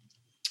we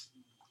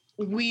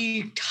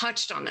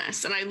touched on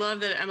this, and I love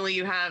that, Emily,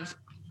 you have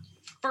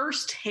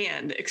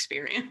firsthand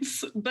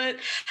experience, but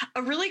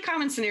a really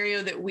common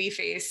scenario that we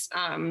face,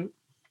 I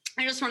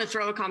just want to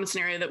throw a common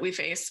scenario that we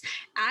face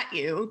at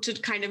you to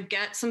kind of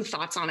get some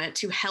thoughts on it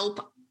to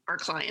help our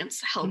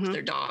clients help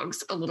their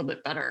dogs a little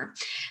bit better,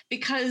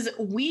 because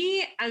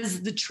we,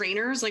 as the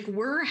trainers, like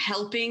we're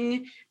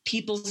helping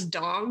people's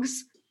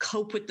dogs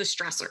cope with the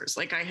stressors.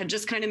 Like I had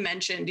just kind of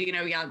mentioned,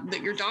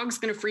 that your dog's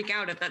going to freak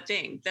out at that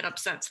thing that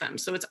upsets them.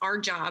 So it's our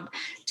job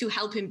to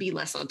help him be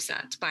less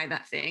upset by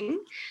that thing.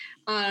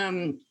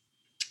 But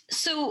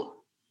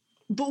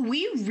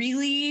we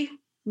really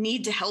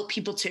need to help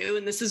people too.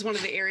 And this is one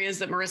of the areas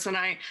that Marissa and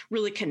I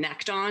really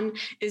connect on,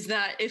 is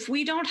that if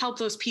we don't help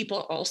those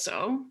people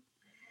also,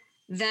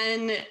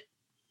 then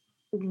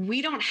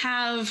we don't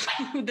have,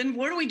 then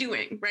what are we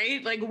doing?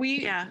 Right? Like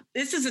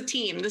this is a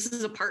team, this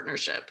is a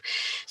partnership.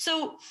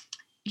 So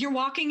you're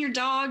walking your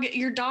dog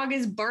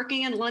is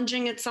barking and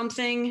lunging at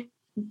something.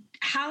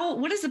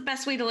 What is the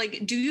best way to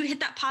do you hit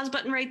that pause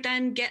button right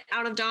then, get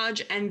out of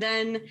dodge? And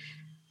then,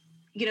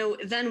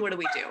 then what do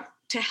we do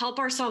to help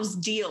ourselves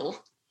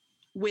deal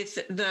with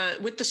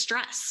the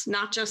stress,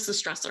 not just the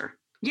stressor?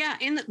 Yeah.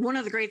 And one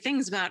of the great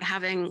things about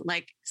having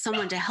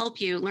someone to help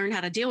you learn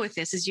how to deal with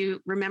this is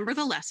you remember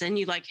the lesson,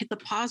 you hit the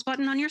pause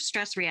button on your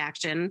stress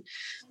reaction,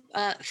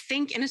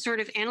 think in a sort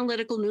of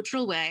analytical,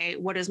 neutral way.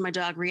 What is my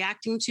dog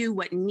reacting to?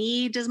 What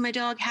need does my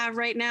dog have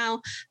right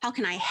now? How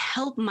can I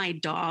help my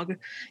dog?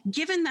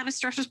 Given that a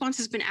stress response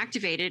has been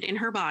activated in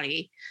her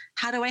body,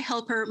 how do I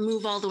help her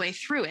move all the way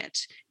through it?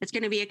 It's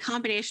going to be a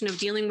combination of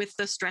dealing with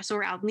the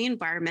stressor out in the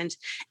environment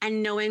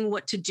and knowing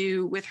what to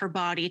do with her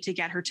body to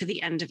get her to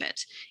the end of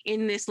it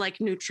in this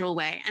neutral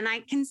way. And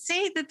I can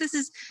say that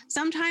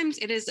sometimes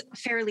it is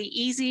fairly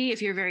easy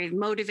if you're very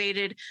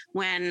motivated.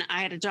 When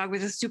I had a dog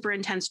with a super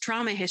intense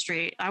trauma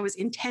history, I was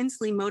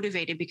intensely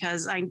motivated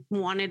because I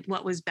wanted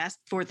what was best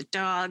for the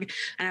dog.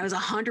 And I was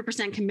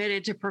 100%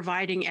 committed to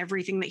providing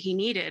everything that he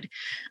needed.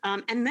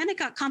 And then it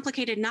got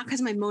complicated, not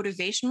because my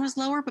motivation was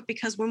lower, but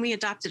because when we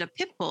adopted a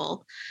pit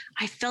bull,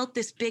 I felt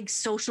this big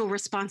social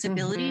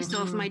responsibility. Mm-hmm.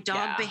 So if my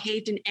dog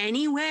behaved in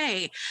any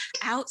way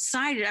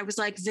outside it, I was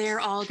they're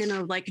all going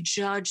to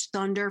judge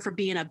Thunder for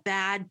being a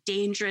bad,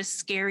 dangerous,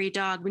 scary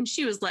dog, when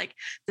she was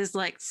this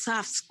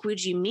soft,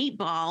 squidgy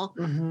meatball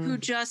who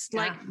just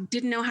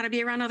didn't know how to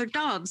be around other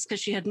dogs because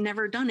she had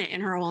never done it in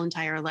her whole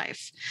entire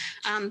life.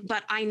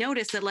 But I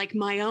noticed that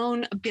my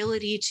own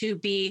ability to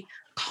be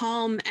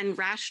calm and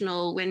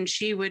rational when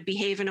she would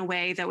behave in a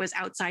way that was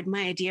outside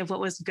my idea of what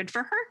was good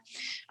for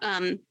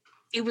her,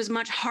 it was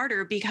much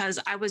harder because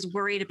I was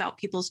worried about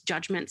people's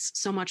judgments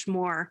so much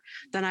more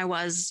than I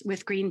was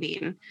with Green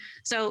Bean.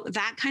 So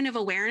that kind of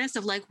awareness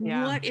of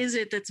what is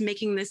it that's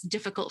making this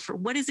difficult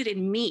what is it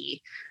in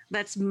me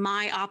that's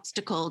my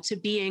obstacle to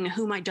being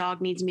who my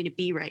dog needs me to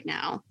be right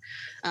now?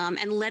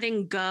 And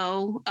letting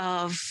go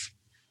of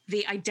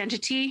the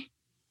identity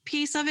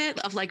piece of it,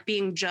 of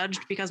being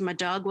judged because my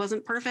dog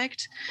wasn't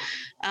perfect,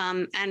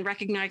 and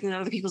recognizing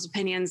that other people's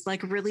opinions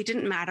really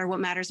didn't matter. What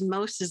matters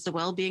most is the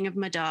well-being of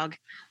my dog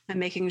and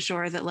making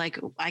sure that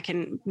I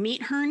can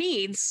meet her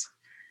needs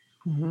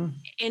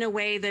in a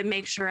way that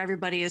makes sure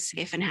everybody is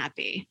safe and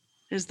happy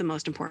is the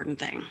most important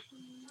thing.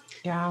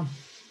 Yeah.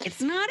 It's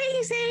not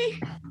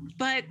easy,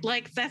 but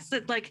that's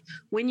it.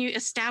 When you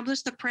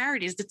establish the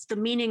priorities, it's the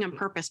meaning and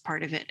purpose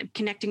part of it,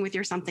 connecting with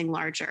your something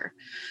larger.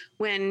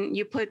 When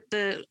you put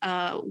the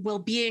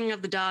well-being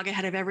of the dog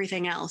ahead of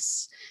everything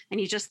else,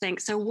 and you just think,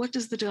 so what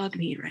does the dog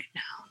need right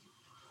now?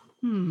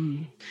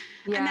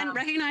 Yeah. And then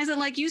recognize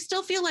that you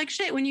still feel like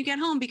shit when you get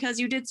home because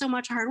you did so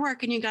much hard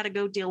work and you got to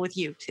go deal with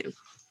you too.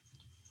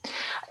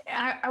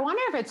 I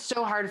wonder if it's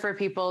so hard for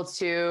people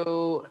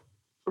to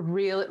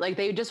really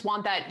they just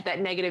want that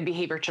negative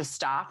behavior to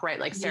stop, right?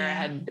 Like Sarah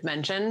had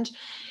mentioned.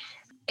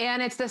 And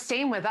it's the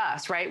same with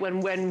us, right? When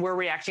we're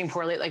reacting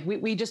poorly,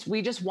 we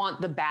just want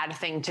the bad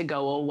thing to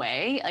go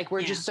away.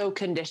 We're just so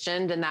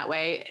conditioned in that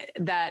way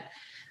that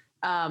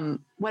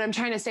what I'm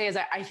trying to say is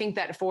I think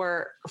that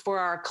for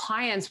our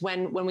clients,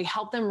 when we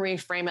help them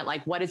reframe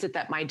it, what is it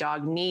that my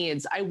dog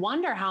needs? I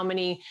wonder how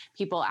many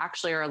people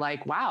actually are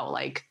wow,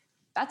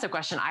 that's a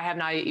question I have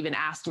not even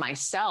asked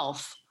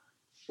myself,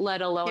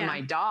 let alone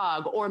my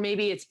dog. Or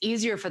maybe it's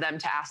easier for them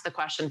to ask the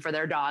question for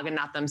their dog and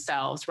not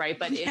themselves. Right.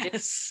 But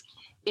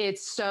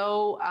it's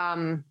so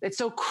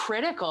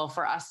critical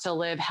for us to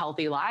live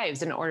healthy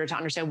lives in order to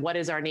understand what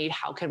is our need.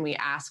 How can we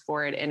ask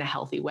for it in a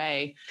healthy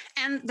way?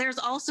 And there's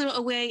also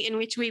a way in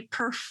which we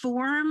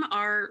perform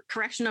our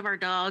correction of our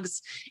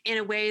dogs in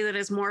a way that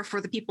is more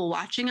for the people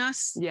watching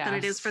us than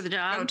it is for the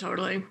dog. Oh,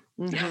 totally.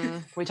 Mm-hmm. Yeah.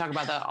 We talk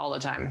about that all the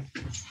time.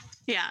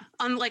 Yeah.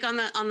 On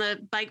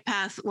the bike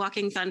path,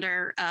 walking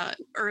Thunder,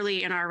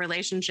 early in our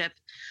relationship,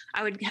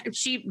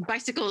 she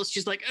bicycles.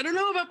 She's like, I don't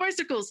know about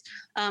bicycles.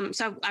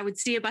 So I would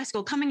see a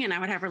bicycle coming in. I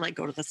would have her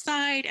go to the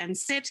side and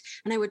sit,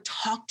 and I would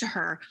talk to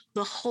her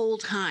the whole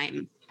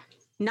time.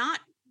 Not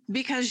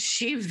because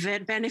she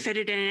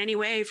benefited in any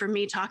way from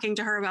me talking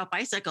to her about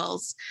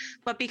bicycles,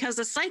 but because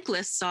a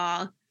cyclist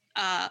saw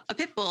a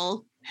pit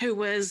bull who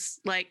was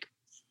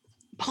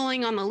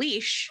pulling on the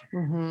leash.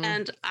 Mm-hmm.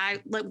 And I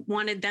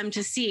wanted them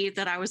to see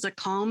that I was a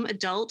calm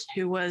adult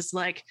who was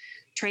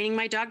training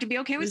my dog to be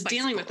okay with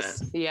dealing with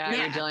it. Yeah.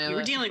 You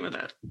were dealing with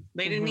it.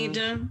 They didn't need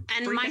to.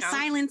 And my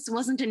silence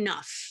wasn't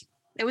enough.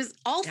 It was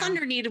all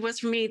Thunder needed was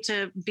for me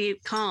to be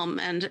calm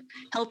and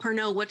help her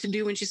know what to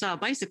do when she saw a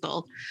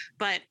bicycle.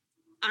 But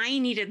I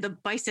needed the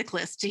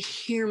bicyclist to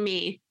hear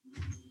me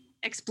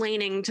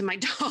explaining to my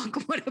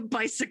dog what a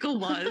bicycle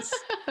was.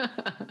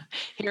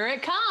 Here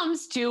it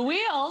comes, 2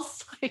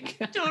 wheels.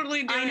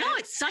 Totally do. I know,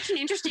 it's such an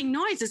interesting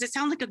noise. Does it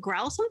sound like a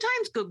growl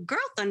sometimes? Good girl,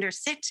 Thunder,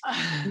 sit.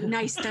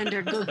 Nice,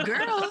 Thunder, good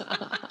girl.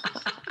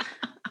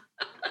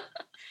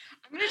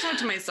 I'm going to talk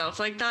to myself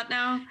like that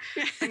now.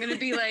 I'm going to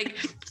be like,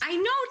 I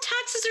know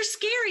taxes are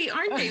scary,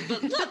 aren't they?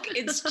 But look,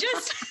 it's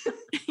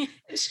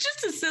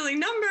just a silly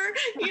number.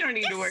 You don't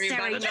need to worry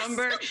about a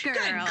number. Good,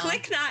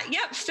 click that.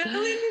 Yep,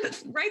 fill in,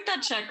 write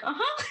that check.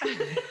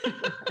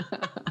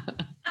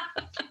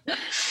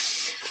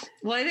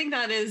 Well, I think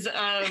that is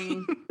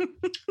a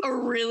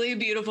really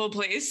beautiful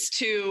place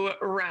to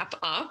wrap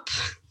up.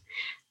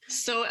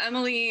 So,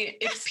 Emily,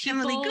 if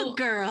people... Emily, good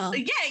girl.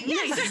 Yeah,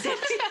 yes.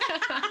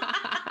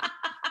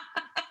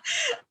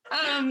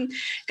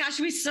 Gosh,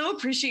 we so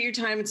appreciate your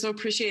time and so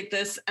appreciate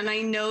this. And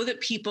I know that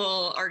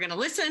people are going to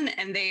listen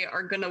and they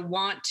are going to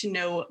want to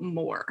know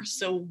more.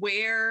 So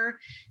where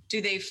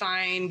do they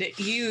find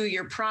you,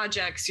 your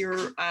projects, your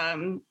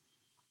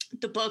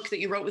the book that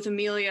you wrote with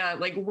Amelia?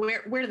 Like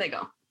where do they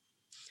go?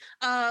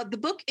 The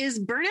book is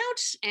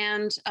Burnout,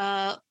 and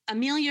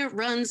Amelia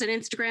runs an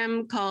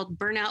Instagram called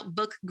Burnout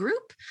Book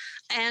Group.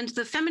 And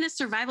the Feminist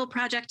Survival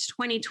Project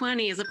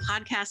 2020 is a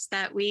podcast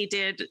that we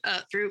did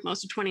through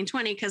most of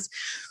 2020 because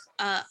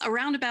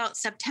around about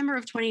September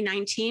of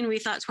 2019, we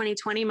thought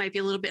 2020 might be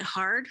a little bit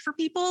hard for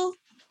people.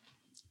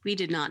 We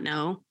did not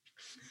know.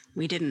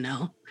 We didn't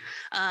know.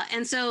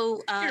 And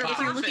so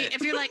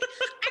if you're like,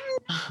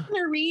 I'm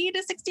going to read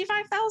a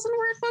 65,000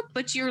 word book,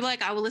 but you're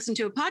like, I will listen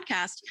to a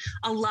podcast.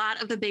 A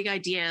lot of the big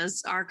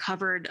ideas are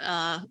covered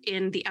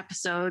in the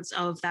episodes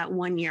of that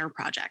 1 year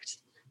project,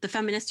 the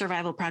Feminist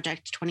Survival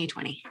Project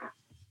 2020.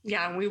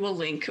 Yeah, we will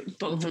link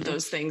both of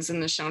those things in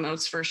the show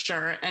notes for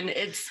sure. And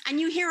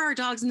you hear our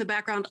dogs in the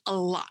background a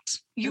lot.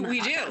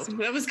 We do.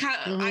 That was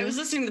I was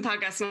listening to the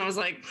podcast and I was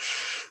like,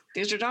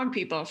 these are dog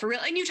people for real.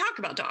 And you talk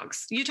about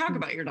dogs. You talk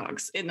about your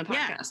dogs in the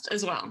podcast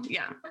as well.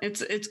 Yeah,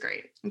 it's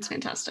great. It's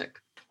fantastic.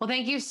 Well,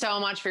 thank you so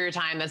much for your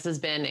time. This has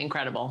been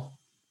incredible.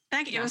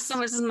 Thank you. Yes.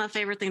 This is my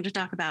favorite thing to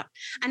talk about.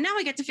 And now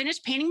I get to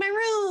finish painting my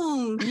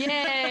room.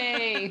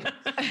 Yay.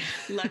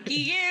 Lucky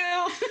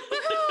you.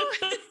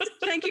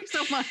 Thank you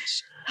so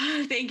much.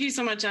 Thank you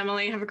so much,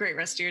 Emily. Have a great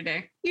rest of your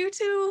day. You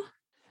too.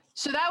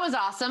 So that was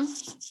awesome.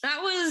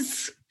 That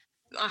was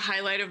a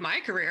highlight of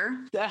my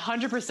career.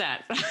 100%.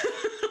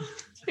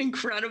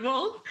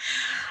 Incredible.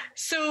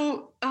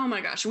 So, oh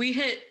my gosh, we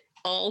hit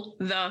all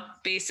the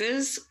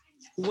bases.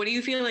 What do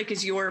you feel like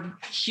is your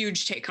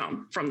huge take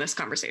home from this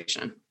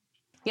conversation?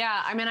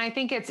 Yeah, I mean, I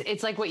think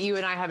it's like what you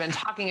and I have been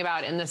talking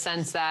about in the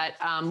sense that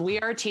we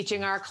are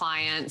teaching our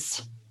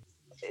clients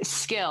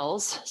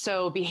skills,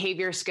 so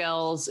behavior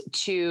skills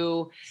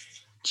to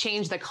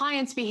change the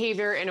client's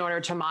behavior in order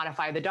to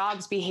modify the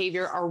dog's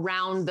behavior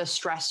around the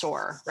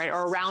stressor, right?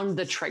 Or around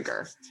the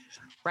trigger,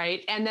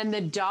 right? And then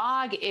the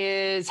dog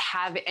is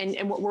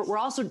and we're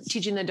also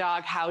teaching the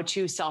dog how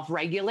to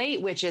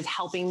self-regulate, which is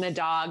helping the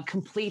dog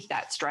complete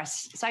that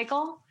stress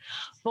cycle.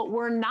 But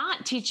we're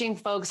not teaching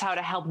folks how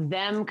to help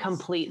them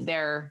complete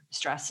their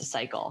stress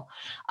cycle.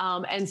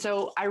 And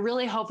so I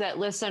really hope that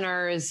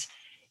listeners,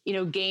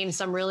 gain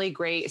some really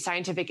great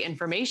scientific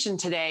information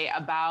today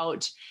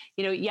about,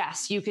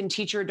 yes, you can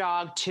teach your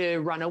dog to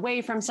run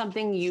away from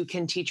something. You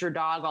can teach your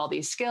dog all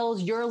these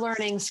skills. You're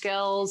learning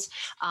skills.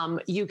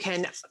 You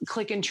can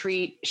click and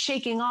treat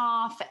shaking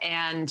off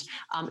and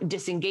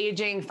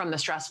disengaging from the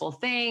stressful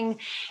thing.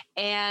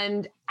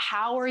 And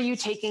how are you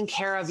taking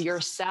care of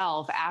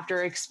yourself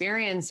after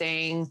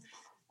experiencing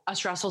a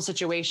stressful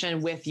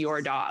situation with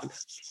your dog?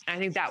 And I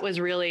think that was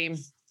really...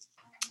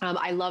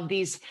 I love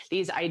these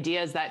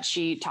ideas that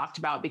she talked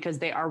about because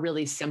they are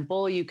really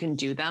simple. You can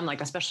do them,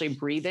 like especially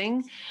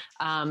breathing.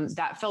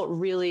 That felt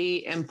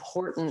really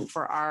important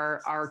for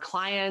our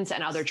clients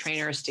and other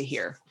trainers to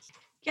hear.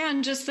 Yeah,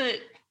 and just that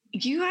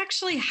you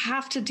actually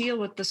have to deal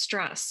with the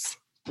stress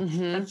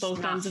at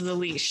both ends of the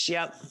leash.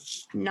 Yep.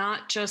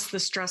 Not just the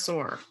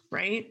stressor,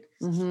 right?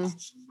 Mm-hmm.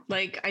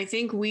 Like, I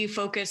think we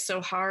focus so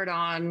hard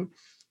on,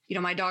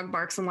 my dog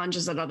barks and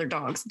lunges at other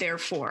dogs.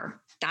 Therefore,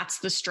 that's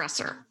the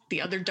stressor.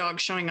 The other dog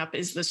showing up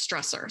is the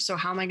stressor. So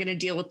how am I going to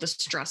deal with the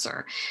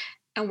stressor?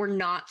 And we're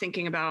not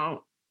thinking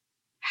about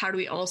how do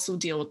we also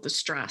deal with the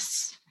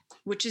stress,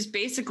 which is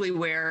basically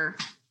where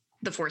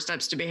the 4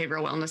 steps to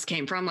behavioral wellness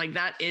came from. Like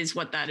that is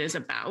what that is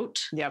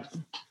about. Yep.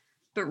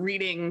 But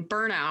reading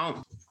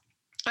Burnout,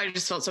 I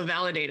just felt so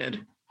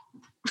validated.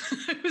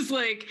 I was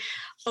like,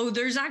 oh,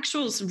 there's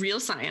actual real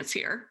science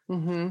here.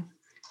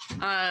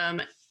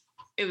 Mm-hmm.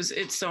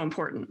 It's so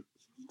important.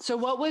 So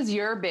what was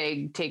your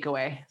big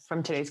takeaway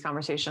from today's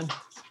conversation?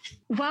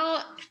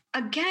 Well,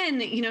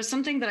 again,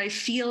 something that I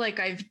feel like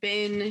I've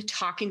been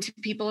talking to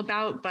people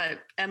about, but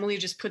Emily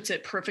just puts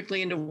it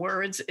perfectly into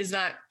words, is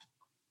that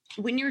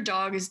when your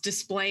dog is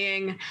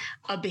displaying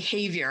a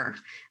behavior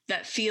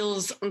that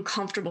feels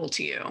uncomfortable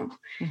to you,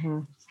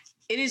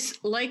 it is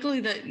likely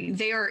that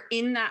they are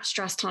in that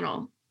stress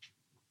tunnel,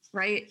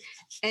 right?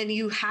 And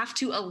you have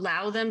to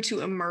allow them to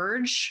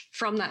emerge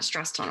from that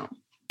stress tunnel.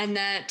 And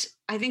that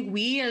I think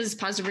we as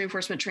positive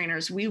reinforcement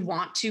trainers, we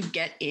want to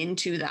get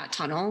into that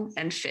tunnel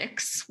and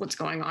fix what's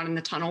going on in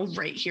the tunnel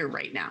right here,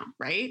 right now,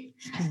 right?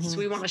 Mm-hmm. So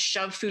we want to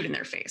shove food in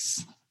their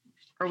face,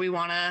 or we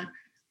want to,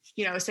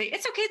 say,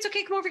 it's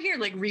okay, come over here,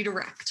 like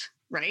redirect,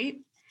 right?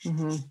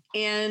 Mm-hmm.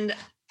 And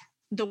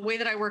the way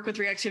that I work with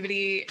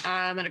reactivity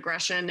and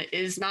aggression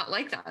is not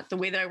like that. The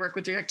way that I work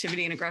with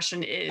reactivity and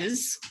aggression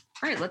is,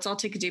 all right, let's all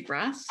take a deep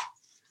breath.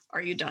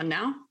 Are you done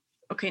now?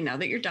 Okay, now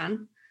that you're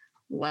done,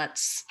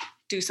 let's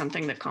do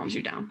something that calms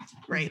you down,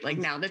 right? Mm-hmm. Like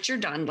now that you're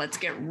done, let's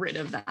get rid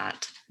of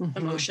that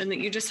emotion that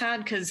you just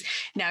had, because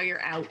now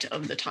you're out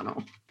of the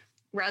tunnel.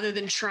 Rather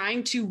than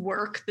trying to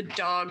work the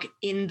dog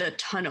in the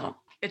tunnel,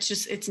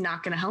 it's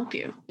not going to help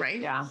you, right?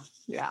 Yeah.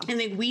 I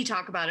think we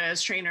talk about it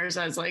as trainers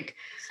as like,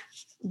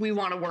 we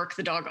want to work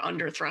the dog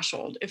under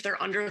threshold. If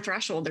they're under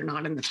threshold, they're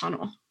not in the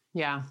tunnel.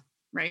 Yeah.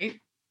 Right?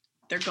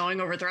 They're going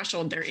over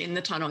threshold. They're in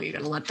the tunnel. You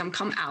got to let them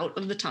come out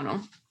of the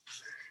tunnel,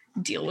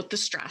 deal with the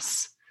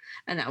stress,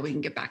 and now we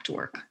can get back to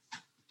work.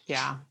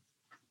 Yeah.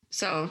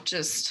 So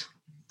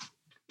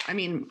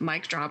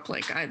mic drop,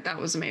 that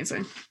was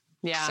amazing.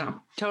 Yeah,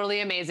 so.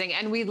 Totally amazing.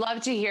 And we'd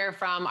love to hear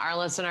from our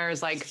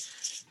listeners,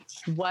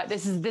 what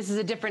this is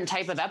a different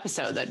type of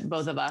episode that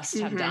both of us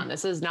have done.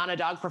 This is not a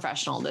dog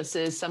professional. This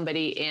is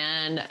somebody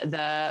in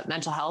the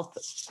mental health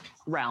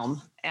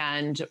realm.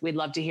 And we'd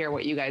love to hear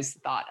what you guys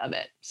thought of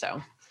it.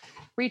 So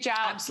reach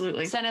out,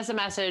 absolutely, send us a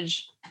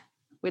message.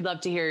 We'd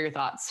love to hear your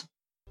thoughts.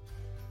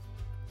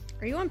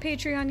 Are you on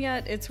Patreon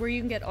yet? It's where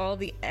you can get all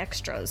the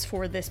extras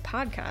for this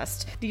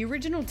podcast. The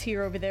original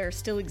tier over there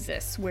still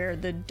exists, where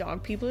the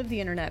dog people of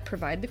the internet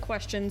provide the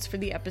questions for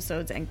the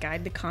episodes and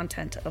guide the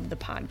content of the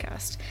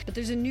podcast. But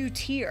there's a new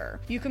tier.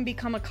 You can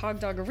become a Cog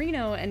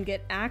Doggerino and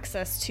get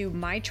access to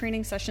my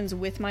training sessions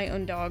with my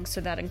own dog.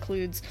 So that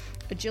includes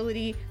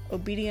agility,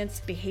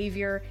 obedience,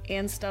 behavior,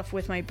 and stuff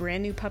with my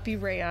brand new puppy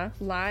Rhea,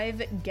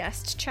 live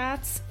guest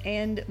chats,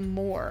 and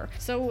more.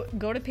 So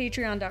go to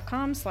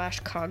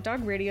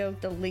patreon.com/cogdogradio.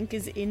 The link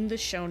is in the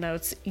show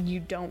notes. You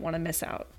don't want to miss out.